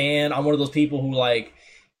Hearts stan, I'm one of those people who, like,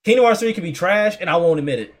 Kingdom Hearts 3 can be trash and I won't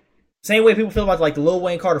admit it. Same way people feel about like the Lil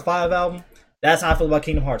Wayne Carter 5 album. That's how I feel about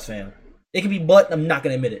Kingdom Hearts, fam. It can be butt, I'm not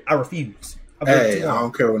gonna admit it. I refuse. I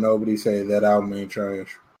don't care what nobody say. That album ain't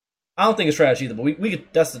trash. I don't think it's trash either, but we could.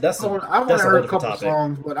 That's I've only heard a couple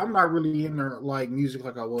songs, but I'm not really in there like music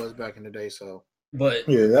like I was back in the day. So, but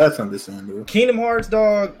yeah, that's understandable. Kingdom Hearts,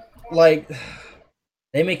 dog, like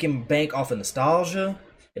they make him bank off of nostalgia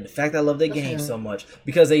and the fact that I love their game so much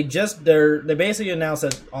because they basically announced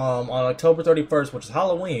that on October 31st, which is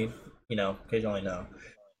Halloween, you know, in case you only know.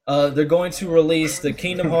 They're going to release the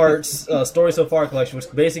Kingdom Hearts Story So Far collection,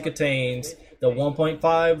 which basically contains the 1.5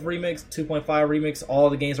 remix, 2.5 remix,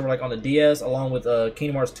 all the games that were like on the DS, along with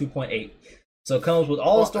Kingdom Hearts 2.8. So it comes with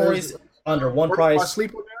all the stories under one price.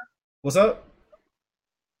 What's up?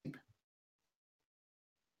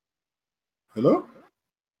 Hello?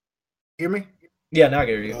 Hear me? Yeah, now I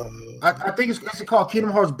can hear you. I think it's called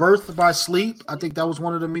Kingdom Hearts Birth by Sleep. I think that was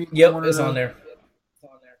one of the meetings. Yep, it's on there.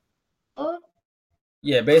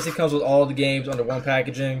 Yeah, basically comes with all the games under one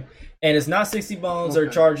packaging. And it's not 60 bones. They're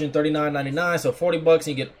charging $39.99, so $40 and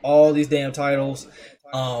you get all these damn titles.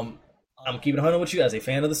 I'm keeping it 100 with you as a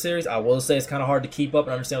fan of the series. I will say it's kind of hard to keep up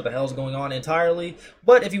and understand what the hell's going on entirely.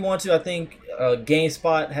 But if you want to, I think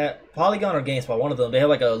GameSpot Polygon or GameSpot, one of them, they have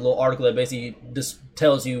like a little article that basically just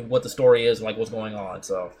tells you what the story is, like what's going on.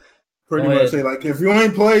 So pretty much say, like, if you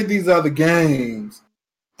ain't played these other games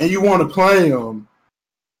and you want to play them,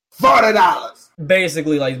 $40.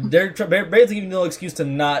 Basically, like, they're basically giving no excuse to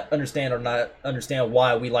not understand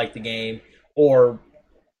why we like the game or,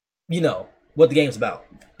 you know, what the game's about.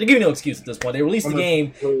 They're giving no excuse at this point. They released the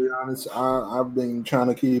game. To be honest, I've been trying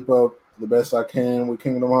to keep up the best I can with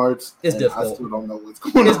Kingdom Hearts. It's and difficult. I still don't know what's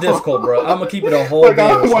going on. It's difficult, bro. I'm gonna keep it a whole Like, game.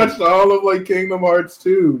 I watched all of like Kingdom Hearts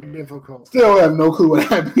 2. Difficult. Still have no clue what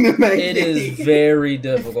happened in that It game. is very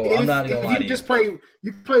difficult. I'm not gonna lie If to you you. just play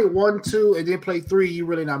 1, 2, and then play 3, you're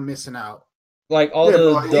really not missing out. Like all Yeah,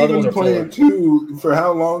 the but other ones even are playing filler. 2 for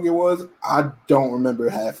how long it was, I don't remember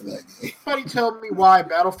half of that game. Somebody tell me why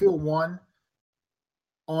Battlefield 1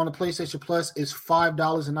 on the PlayStation Plus is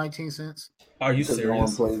 $5.19. Are you Because no one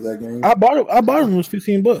serious? plays that game. I bought it. I bought it when it was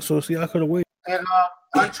 $15. So see, I could have waited. And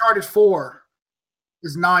Uncharted 4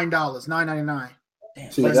 is $9, $9.99.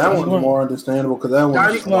 Damn, See, PlayStation that one's one. more understandable because that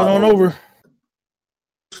one's just Slide on over.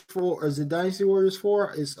 4 is it Dynasty Warriors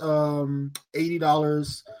 4? It's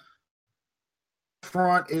 $80.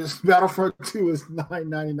 Front is Battlefront 2 is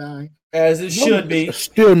 $9.99. As it should be.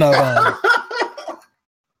 Still not on.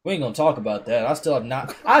 We ain't gonna talk about that. I still have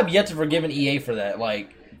not. I've yet to forgive an EA for that. Like,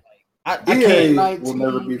 I EA can't. will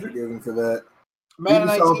never be forgiven for that. Madden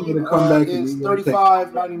You saw somebody 19 come back and is be able to take-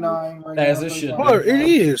 $35.99 right As now. it should be. Oh, it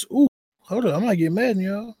is. Ooh, hold on. I might get mad,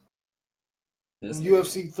 y'all.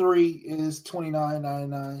 UFC 3 is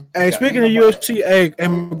 $29.99. Hey, speaking of UFC, hey,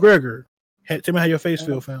 and McGregor, tell me how your face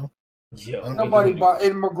feel, fam. Yo, Nobody buy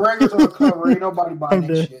and McGregor's on the cover. Ain't nobody buying I'm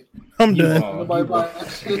that done. shit. I'm You done. are. Nobody buying that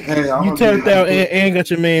shit. Hey, I'm You gonna be- tapped out and got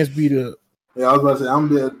your man's beat up. Yeah, I was about to say,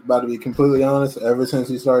 I'm about to be completely honest. Ever since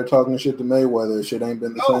he started talking shit to Mayweather, shit ain't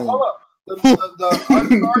been the Oh, same. hold up. The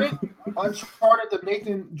Uncharted, the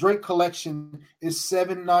Nathan Drake collection is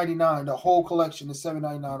 $7.99. The whole collection is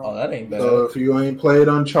 $7.99. Oh, that ain't bad. So if you ain't played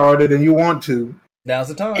Uncharted and you want to, Now's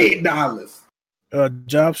the time. $8.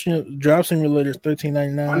 Job Simulator is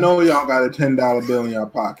 $13.99. I know y'all got a $10 bill in your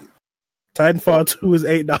pocket. Titanfall 2 is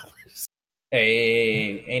 $8.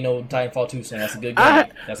 Hey, ain't no Titanfall 2 saying that's a good game. I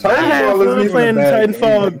That's a good I game. had Titanfall isn't fun even playing the a bad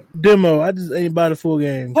Titanfall game. demo. I just ain't buy the full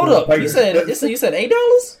game. Hold up, Like- you said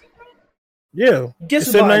 $8? Yeah, Guess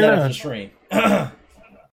It's who's buying that $7.99. after the stream?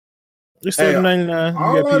 it's Hey, $7.99. You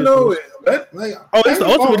All got I know PS4. is that, like, Oh, it's the Titanfall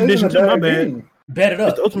Ultimate isn't Edition a too, my bad bad. game. Bet it It's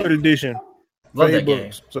up. the Ultimate Edition. Love for that $8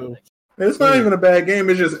 game. So It's not even a bad game.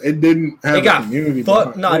 It's just it didn't have It a got community.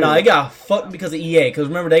 fucked. behind No, it got fucked because of EA. Because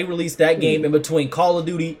remember, they released that game in between Call of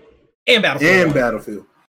Duty and Battlefield. and 1. Battlefield.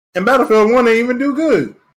 And Battlefield 1 didn't even do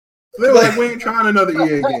good. So they're like, we ain't trying another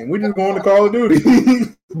EA game. We just going to Call of Duty.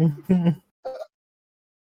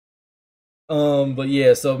 But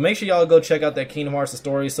yeah, so make sure y'all go check out that Kingdom Hearts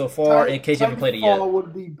story so far in case you haven't played it yet. Titanfall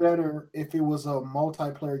would be better if it was a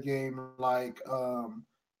multiplayer game, like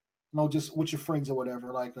just with your friends or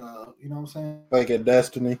whatever. Like you know what I'm saying? Like a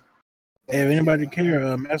Destiny. Hey, if anybody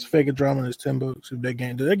care, Mass Effect Andromeda is $10. If that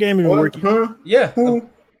game even What? working, Huh? Yeah, Who?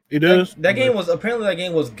 it does. that game was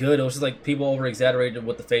good. It was just like people over exaggerated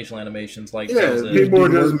with the facial animations. Like that Yeah, was it. people were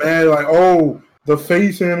just mad, like, oh, the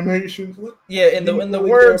face animations. What? Yeah, in the People really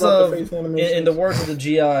words care about of the face animations? in the words of the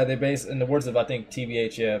GI, in the words of I think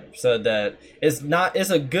TBH, said that it's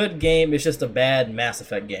a good game. It's just a bad Mass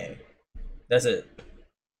Effect game. That's it.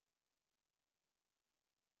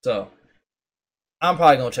 So I'm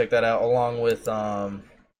probably gonna check that out along with Titanfall.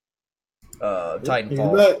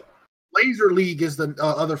 But Laser League is the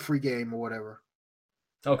other free game or whatever.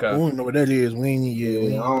 Okay. We don't know what that is. We ain't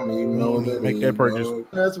yeah, I don't even know what that make is, that purchase. dog.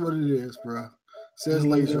 That's what it is, bro. Says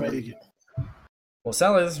Laser League. Well,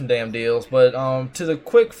 sounds like there's some damn deals. But to the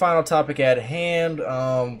quick final topic at hand,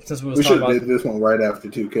 since we was We talking should about have did this one right after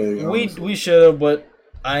 2K. honestly. we should have, but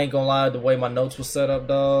I ain't gonna lie, the way my notes was set up,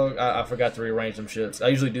 dog, I forgot to rearrange them shits. I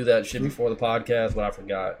usually do that shit before the podcast, but I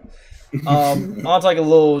forgot. On to like a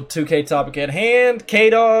little 2K topic at hand.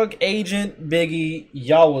 K-Dog, Agent, Biggie,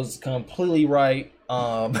 y'all was completely right.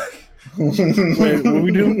 Wait, what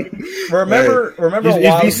we do? Remember a Is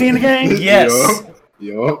while DC in the game? Yes.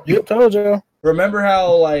 Yup. Yep, told y'all. Remember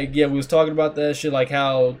how we was talking about that shit, like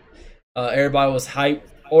how everybody was hyped,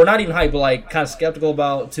 or not even hyped, but like kind of skeptical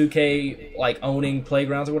about 2K like owning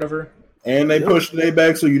Playgrounds or whatever. And they pushed the day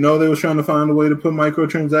back, so you know they was trying to find a way to put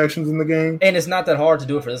microtransactions in the game. And it's not that hard to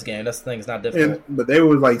do it for this game. That's the thing; it's not difficult. But they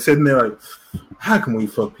were like sitting there like, how can we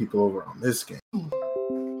fuck people over on this game?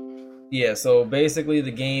 Yeah, so basically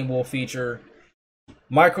the game will feature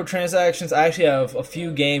microtransactions. I actually have a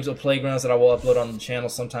few games of Playgrounds that I will upload on the channel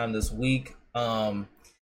sometime this week.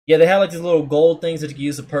 Yeah, they have like these little gold things that you can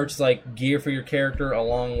use to purchase like gear for your character,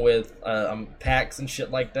 along with packs and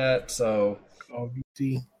shit like that. So Oh,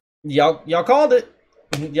 BT. y'all called it.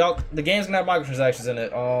 The game's gonna have microtransactions in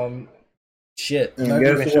it. Shit. And Not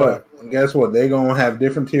even guess what? And guess what? They're gonna have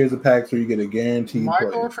different tiers of packs where you get a guaranteed play.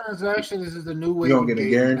 Microtransactions is the new way. You're gonna get a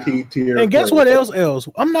guaranteed tier. And of guess play. what else?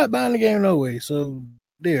 I'm not buying the game no way. So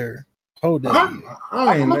there, hold that. I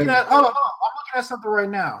ain't I'm looking never- at. I'm looking at something right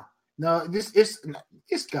now. No,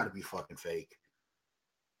 it's got to be fucking fake.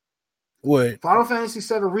 What? Final Fantasy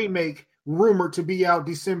VII Remake rumored to be out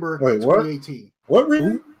December Wait, what? 2018. What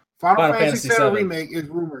remake? Final Fantasy VII Remake is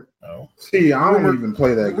rumored. Oh, See, I don't even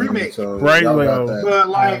play that Remake. game, so Right, y'all well, got that. But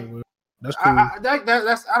like, that's cool.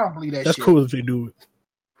 that's I don't believe that. That's shit. cool if they do it.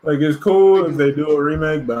 Like, it's cool if they do a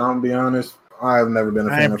remake, but I'm gonna be honest, I've never been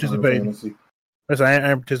a I fan ain't of Final participating. Fantasy. That's I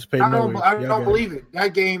ain't participating. I don't believe it.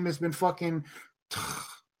 That game has been fucking.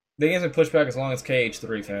 The game's been pushed back as long as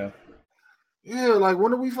KH3, fam. Yeah, like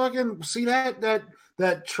when do we fucking see that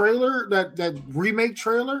trailer, that remake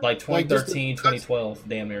trailer? Like just 2013, 2012,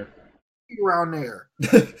 damn near. around there.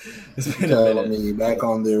 It's been a Telling minute. me back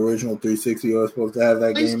on the original 360, you were supposed to have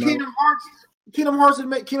that At least game out.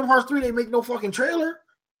 Kingdom Hearts 3. They make no fucking trailer.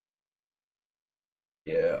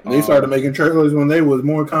 Yeah. They started making trailers when they was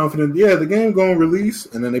more confident. Yeah, the game gonna release,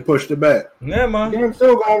 and then they pushed it back. Yeah, The man. game's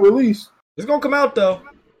still gonna release. It's gonna come out though.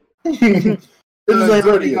 It just ain't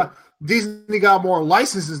ready yet. Disney got more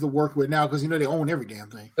licenses to work with now because they own every damn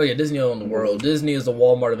thing. Oh yeah, Disney owns the world. Disney is the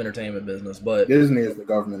Walmart of entertainment business, but Disney is the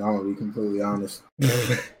government. I'm gonna be completely honest. I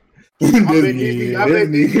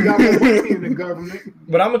bet Disney got more money in the government.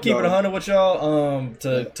 But I'm gonna keep it No. 100 with y'all.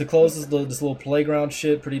 To close this little playground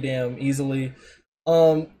shit pretty damn easily.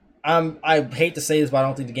 I hate to say this, but I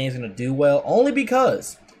don't think the game's gonna do well. Only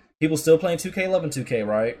because people still playing 2K11 2K,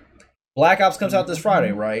 right? Black Ops comes out this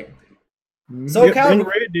Friday, right? Soul Yep, Calibur,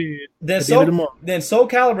 Red did. then At the end of the month. Soul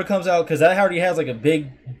Calibur comes out because that already has like a big,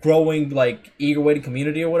 growing, like eager waiting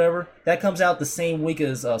community or whatever. That comes out the same week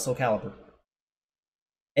as Soul Calibur,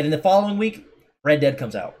 and then the following week, Red Dead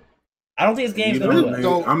comes out. I don't think this game's gonna do Niggas-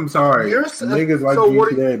 well. So, I'm sorry, niggas like so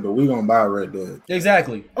what- GTA, but we gonna buy Red Dead.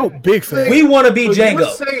 Exactly. Oh, big fan. We want to be So you're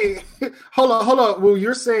Django. saying, hold on. Well,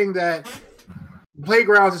 you're saying that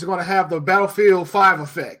Playgrounds is going to have the Battlefield 5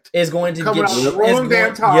 effect. Is going to Coming get out the it's wrong going-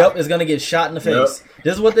 damn time. Yep, it's going to get shot in the Yep. face.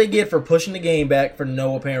 This is what they get for pushing the game back for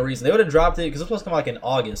no apparent reason. They would have dropped it because it was supposed to come like in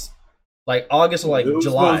August, like August or like It was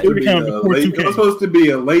July. supposed to be It a before late- 2K. it was supposed to be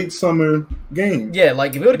a late summer game. Yeah,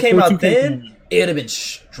 like if it would have came Before out 2K then, came. it would have been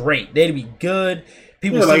straight. They'd be good.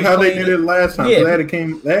 People Yeah, like still how they playing did it last time. Yeah.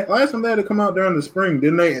 So last time they had to come out during the spring,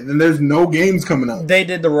 didn't they? And then there's no games coming out. They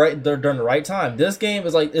did during the right time. This game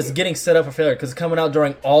is like it's getting set up for failure because it's coming out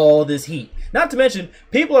during all this heat. Not to mention,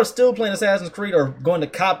 people are still playing Assassin's Creed or going to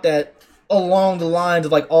cop that along the lines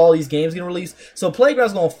of like all these games getting released. So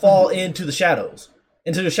Playground's gonna fall into the shadows,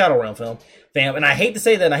 into the Shadow Realm fam. And I hate to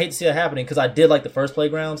say that, and I hate to see that happening because I did like the first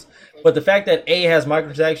Playgrounds, but the fact that A has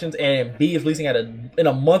microtransactions and B is releasing in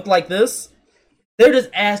a month like this, they're just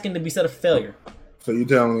asking to be set up for failure. So you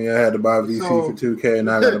telling me I had to buy VC So- for 2K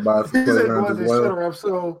and I got to buy for These ain't Playgrounds ones as that shut well? her up.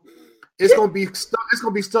 So it's going to be stuck. It's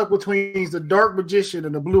going to be stuck between the Dark Magician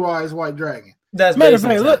and the Blue Eyes White Dragon. That's Matter of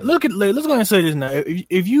basically fact, what's happening. let's go ahead and say this now.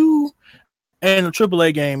 If you in a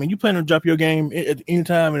AAA game and you plan to drop your game at any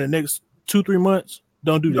time in the next 2-3 months,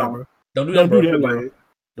 don't do that, No. bro. Don't do Don't that, bro. do that, bro. Delay.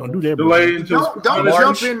 Don't do that, bro. Delay until Don't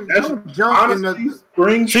March. jump in. That's- Don't jump Honestly, in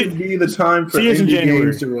spring should be the time for See us in indie January.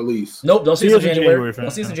 games to release. Nope, don't see See us in us in January. January, fam.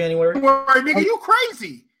 Don't see us in January. the. Worry, nigga, you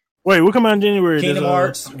crazy. Wait, what come out in January? Kingdom There's,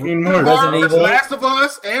 Hearts, Kingdom Hearts. Resident March, Evil. Last of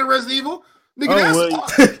Us, and Resident Evil.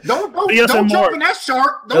 Nigga, Oh, don't Yes, in jump March. in that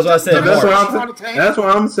shark. That's Don't what I jump said, in That's that what, shark I'm, on the tank. that's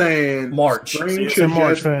what I'm saying. March. Spring It's should, in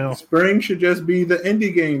March, just, fam. spring should just be the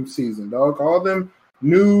indie game season, dog. All them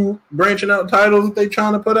new branching out titles that they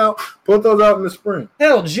trying to put those out in the spring.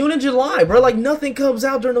 Hell, June and July, bro. Like nothing comes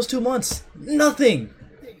out during those 2 months. Nothing.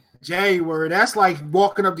 January. That's like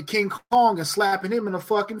walking up to King Kong and slapping him in the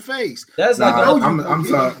fucking face. That's Nah, like I'm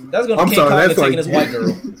sorry. that's going to I'm King sorry, Kong and that's taking like- his white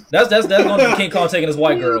girl. That's going to King Kong taking his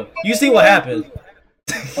white girl. You see what happened?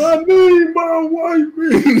 I need my white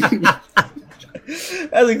man.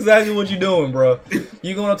 That's exactly what you're doing, bro.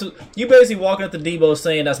 You basically walking up to Debo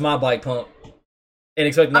saying that's my bike pump and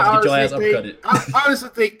expecting not to get your ass upcutted. I honestly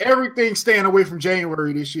think everything's staying away from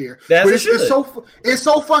January this year. That's But it should. it's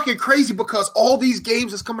so fucking crazy because all these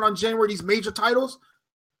games that's coming on January, these major titles,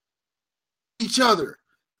 each other.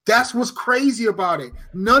 That's what's crazy about it.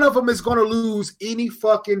 None of them is going to lose any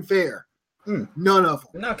fucking fair. None of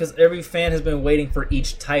them. No, because every fan has been waiting for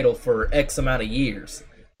each title for X amount of years.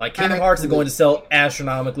 Like Kingdom Hearts is going to sell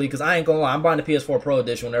astronomically because I ain't gonna lie, I'm buying the PS4 Pro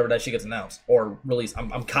edition whenever that shit gets announced or released.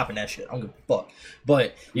 I'm copping that shit. I don't give a fuck.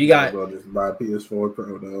 But you got, Well, just buy PS4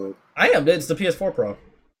 Pro, dog. I am. It's the PS4 Pro,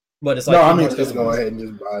 but it's like No, I Kingdom mean Hearts just go exclusive. ahead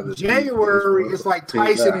and just buy the January PS4. is like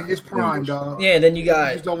Tyson in his prime, dog. Yeah, and then you You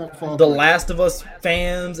got just don't want to fall the for it. Last of Us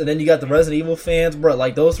fans, and then you got the Resident Evil fans, bro.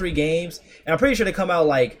 Like those 3 games, and I'm pretty sure they come out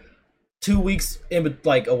like 2 weeks in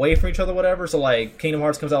like away from each other, whatever. So like Kingdom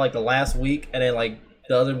Hearts comes out like the last week, and then like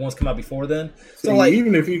the other ones come out before then. See, So like,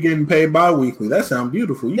 even if you're getting paid bi-weekly, that sounds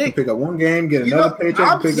beautiful. You can pick up one game, get another paycheck,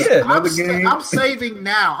 and pick up another game. I'm saving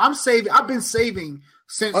now. I've been saving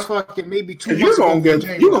since fucking maybe 2 months You're ago.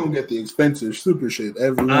 you're gonna get the expensive super shit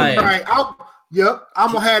every month. All right, I'm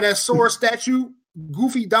gonna have that Sora statue,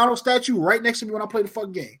 Goofy Donald statue right next to me when I play the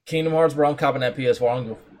fucking game. Kingdom Hearts, bro, I'm copping that PS4. I'm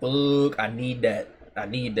gonna fuck. I need that.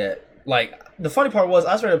 Like, the funny part was,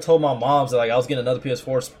 I straight up told my moms that like I was getting another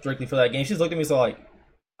PS4 strictly for that game. She's looked at me so like,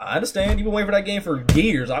 I understand. You've been waiting for that game for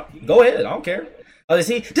years. Go ahead. I don't care. I was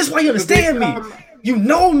like, see, this is why you understand me. You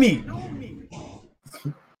know me.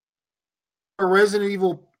 A Resident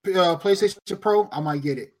Evil PlayStation Pro, I might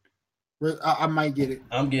get it. I might get it.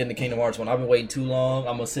 I'm getting the Kingdom Hearts one. I've been waiting too long.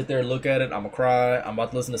 I'm gonna sit there and look at it. I'm gonna cry. I'm about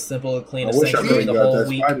to listen to Simple and Clean and Sanctuary the whole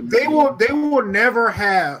week. They will never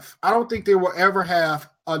have. I don't think they will ever have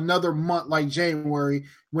another month like January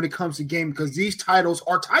when it comes to gaming because these titles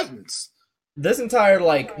are titans. This entire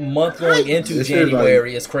like month going into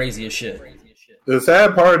January is crazy as shit. The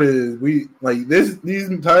sad part is these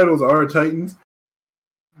titles are titans,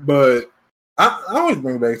 but I always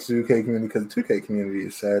bring back to 2K community because the 2K community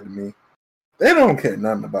is sad to me. They don't care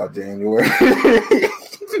nothing about January.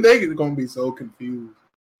 They're gonna be so confused.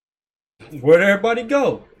 Where'd everybody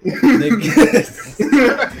go? Y'all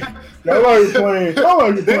are playing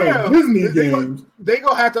Disney games. They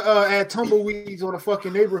gonna have to add tumbleweeds on the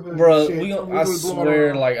fucking neighborhood. Bro, I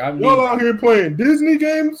swear, like y'all out here playing Disney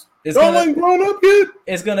games. Y'all ain't grown up yet.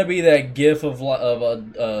 It's gonna be that gif of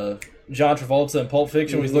John Travolta in Pulp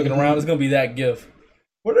Fiction when he's looking around. It's gonna be that gif.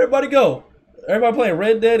 Where'd everybody go? Everybody playing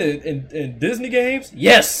Red Dead and Disney games?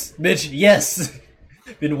 Yes, bitch, yes.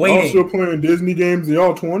 Been waiting. Also playing Disney games in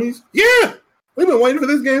y'all 20s? Yeah! We've been waiting for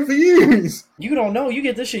this game for years. You don't know. You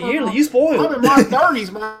get this shit yearly. You spoiled. I'm in my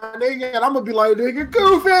 30s, my nigga, and I'm gonna be like, nigga,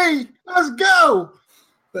 Goofy, let's go.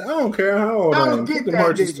 But I don't care how old I am. Kingdom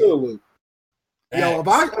Hearts is still look. Yo,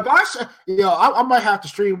 I might have to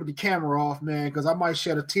stream with the camera off, man, because I might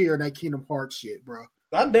shed a tear in that Kingdom Hearts shit, bro.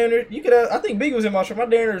 I think Big was in my stream. My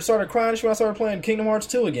damn started crying when I started playing Kingdom Hearts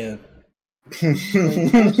 2 again.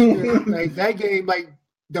 Like that game, like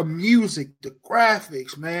the music, the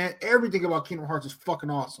graphics, man, everything about Kingdom Hearts is fucking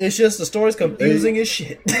awesome. It's just the story's confusing as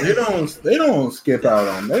shit. They don't skip out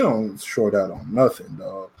on. They don't short out on nothing,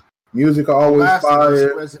 dog. Music always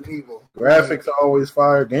fire. Graphics always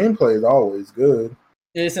fire. Gameplay is always good.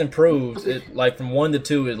 It's improved. It like from 1 to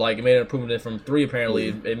 2, it made an improvement. And from 3, apparently,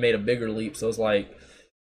 it made a bigger leap. So it's like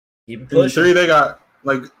keep it pushing. 3, they got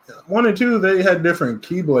like 1 and 2, they had different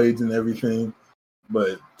keyblades and everything,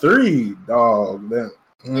 but 3, dog, that.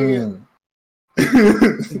 Then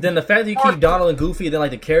the fact that you keep Donald and Goofy, and then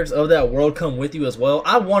like the characters of that world come with you as well.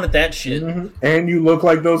 I wanted that shit. Mm-hmm. And you look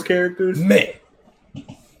like those characters, man.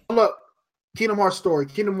 Look, Kingdom Hearts story,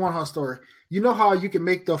 Kingdom Hearts story. You know how you can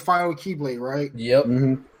make the final keyblade, right? Yep.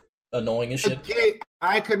 Mm-hmm. Annoying as shit.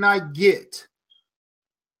 I could not get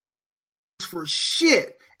for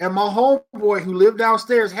shit, and my homeboy who lived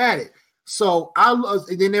downstairs had it. So and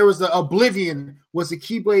then there was the Oblivion, was the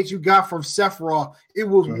keyblade you got from Sephiroth. It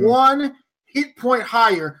was 1 hit point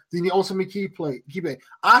higher than the ultimate keyblade.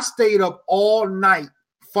 I stayed up all night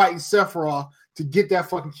fighting Sephiroth to get that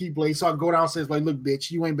fucking keyblade, so I go downstairs like, look,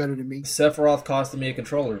 bitch, you ain't better than me. Sephiroth costed me a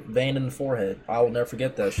controller, vein in the forehead. I will never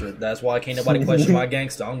forget that shit. That's why can't nobody question my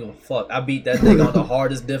gangster. I don't give a fuck. I beat that thing on the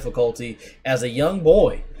hardest difficulty as a young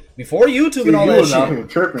boy. Before YouTube and all that shit. Out here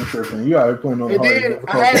tripping. You out here putting on the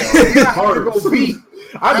hardest. I had to go beat.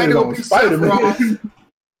 I had to go beat Sephiroth.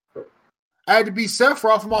 I had to beat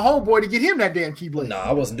Sephiroth for my homeboy to get him that damn keyblade. Nah,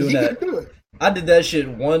 I wasn't doing that. Do it. I did that shit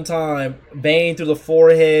one time. Vein through the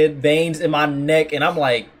forehead, veins in my neck, and I'm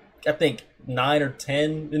like, I think 9 or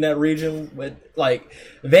 10 in that region. With like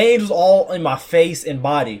veins was all in my face and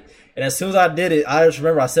body. And as soon as I did it, I just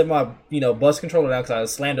remember I set my bus controller down because I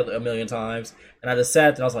slammed it a million times, and I just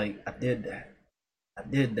sat there and I was like, I did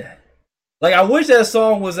that. Like, I wish that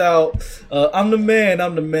song was out. I'm the man. I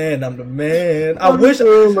wish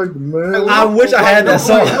I had that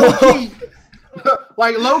song.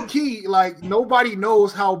 Like low key, like nobody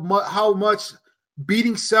knows how much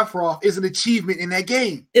beating Sephiroth is an achievement in that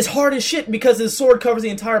game. It's hard as shit because his sword covers the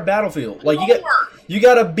entire battlefield. Like you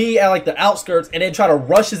gotta be at like the outskirts and then try to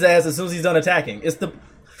rush his ass as soon as he's done attacking. It's the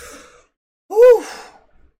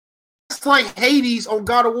It's like Hades on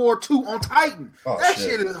God of War 2 on Titan. That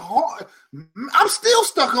shit is hard. I'm still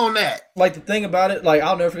stuck on that. Like the thing about it, like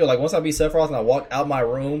I'll never forget. Like once I beat Sephiroth and I walked out my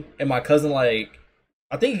room and my cousin, like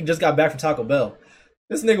I think he just got back from Taco Bell.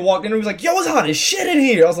 This nigga walked in and he was like, "Yo, it's hot as shit in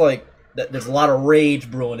here." I was like, "There's a lot of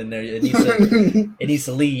rage brewing in there. It needs to leave. It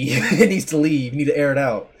needs to leave. You need to air it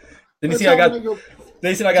out." Then you see, I got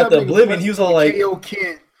They said I got the Oblivion. He was all like, KO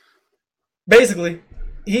Kent. Basically,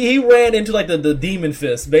 he ran into like the demon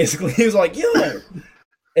fist. Basically, he was like, yo,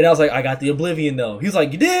 and I was like, I got the Oblivion though. He was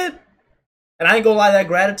like, you did, and I ain't gonna lie, that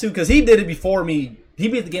gratitude because he did it before me. He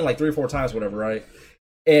beat the game like 3 or 4 times, whatever, right?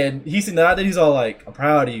 And he seen that I did. He's all like, I'm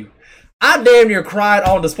proud of you. I damn near cried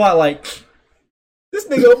on the spot, like, this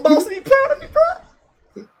nigga supposed to be proud of me,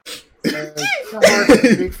 bro. It's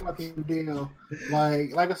a big fucking deal.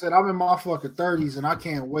 Like I said, I'm in my fucking 30s and I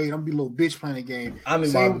can't wait. I'm gonna be a little bitch playing the game. I'm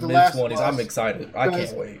in my mid-20s. I'm excited. I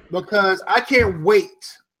can't wait. Because I can't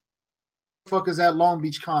wait. Fuckers at Long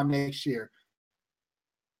Beach Con next year.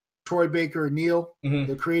 Troy Baker and Neil,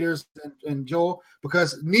 the creators, and Joel,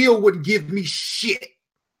 because Neil wouldn't give me shit.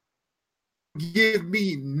 Give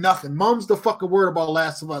me nothing. Mum's the fucking word about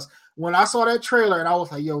Last of Us. When I saw that trailer and I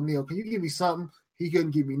was like, yo, Neil, can you give me something? He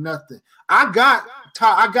couldn't give me nothing. I got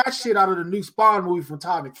shit out of the new Spawn movie from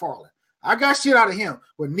Todd McFarlane. I got shit out of him,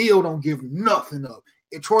 but Neil don't give nothing up.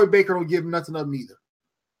 And Troy Baker don't give nothing up neither.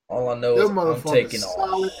 All I know is I'm taking a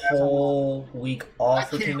whole week off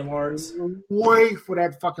for Kingdom Hearts. Wait for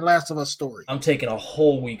that fucking Last of Us story. I'm taking a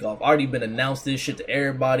whole week off. I already been announced this shit to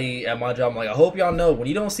everybody at my job. I'm like, I hope y'all know when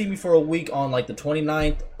you don't see me for a week on like the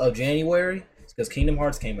 29th of January, it's because Kingdom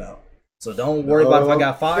Hearts came out. So don't worry about if I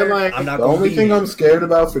got fired. I'm not. The only thing I'm scared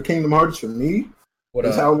about for Kingdom Hearts for me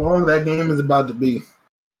is how long that game is about to be.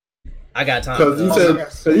 I got time.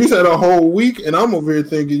 Because you said a whole week, and I'm over here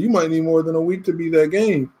thinking you might need more than a week to beat that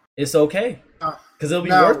game. It's okay, because it'll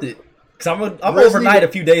be worth it. Because I'm overnight a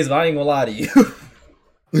few days, but I ain't gonna lie to you.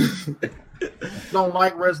 Don't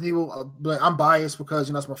like Resident Evil, but I'm biased because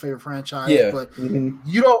that's my favorite franchise. Yeah. But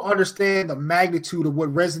you don't understand the magnitude of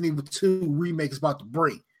what Resident Evil 2 remake is about to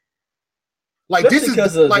bring. Like especially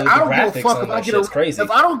this is like I don't give a fuck if I get crazy.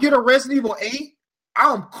 If I don't get a Resident Evil 8,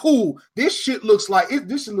 I'm cool. This shit looks like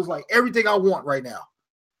everything I want right now.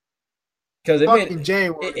 Because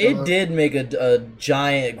it did make a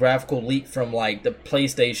giant graphical leap from like the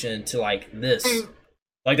PlayStation to like this.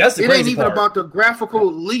 Like that's the crazy part. It ain't even about the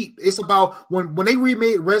graphical leap. It's about when they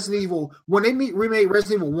remade Resident Evil. When they remade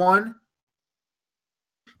Resident Evil 1,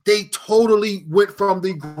 they totally went from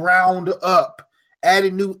the ground up,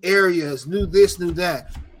 added new areas, new this, new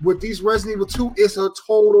that. With these Resident Evil 2, it's a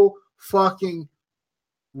total fucking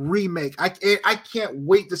remake. I can't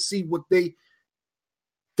wait to see what they.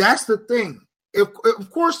 That's the thing. Of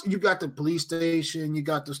course, you got the police station, you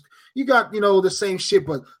got the same shit,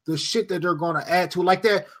 but the shit that they're gonna add to it, like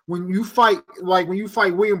that when you fight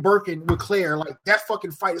William Birkin with Claire, like that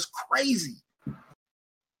fucking fight is crazy.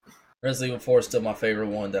 Resident Evil 4 is still my favorite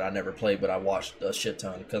one that I never played, but I watched a shit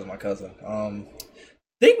ton because of my cousin. I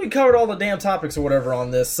think we covered all the damn topics or whatever on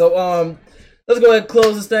this. So let's go ahead and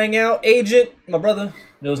close this thing out. Agent, my brother,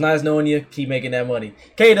 it was nice knowing you. Keep making that money.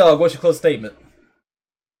 K-Dog, what's your close statement?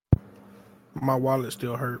 My wallet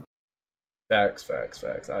still hurt. Facts.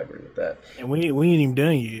 I agree with that. And we ain't even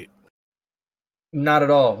done yet. Not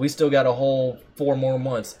at all. We still got a whole 4 more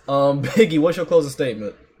months. Biggie, what's your closing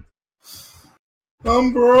statement?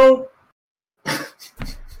 I'm broke.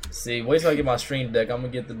 See, wait till I get my stream deck. I'm gonna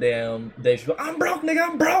get the damn Dave Chappelle. I'm broke, nigga.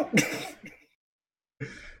 I'm broke.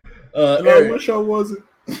 I wish I wasn't.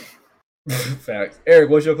 Facts. Eric,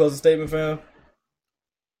 what's your closing statement, fam?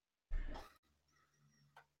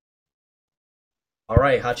 All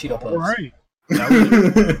right, hot Cheeto Puffs. All right.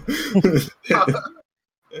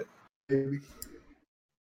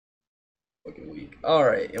 Fucking week. All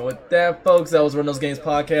right, and with that, folks, that was Run Those Games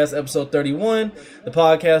Podcast, episode 31. The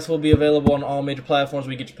podcast will be available on all major platforms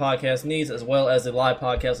where you get your podcast needs, as well as the live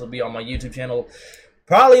podcast will be on my YouTube channel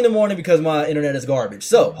probably in the morning because my internet is garbage.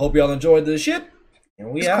 So, hope y'all enjoyed this shit,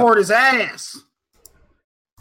 and we out. Discord is ass.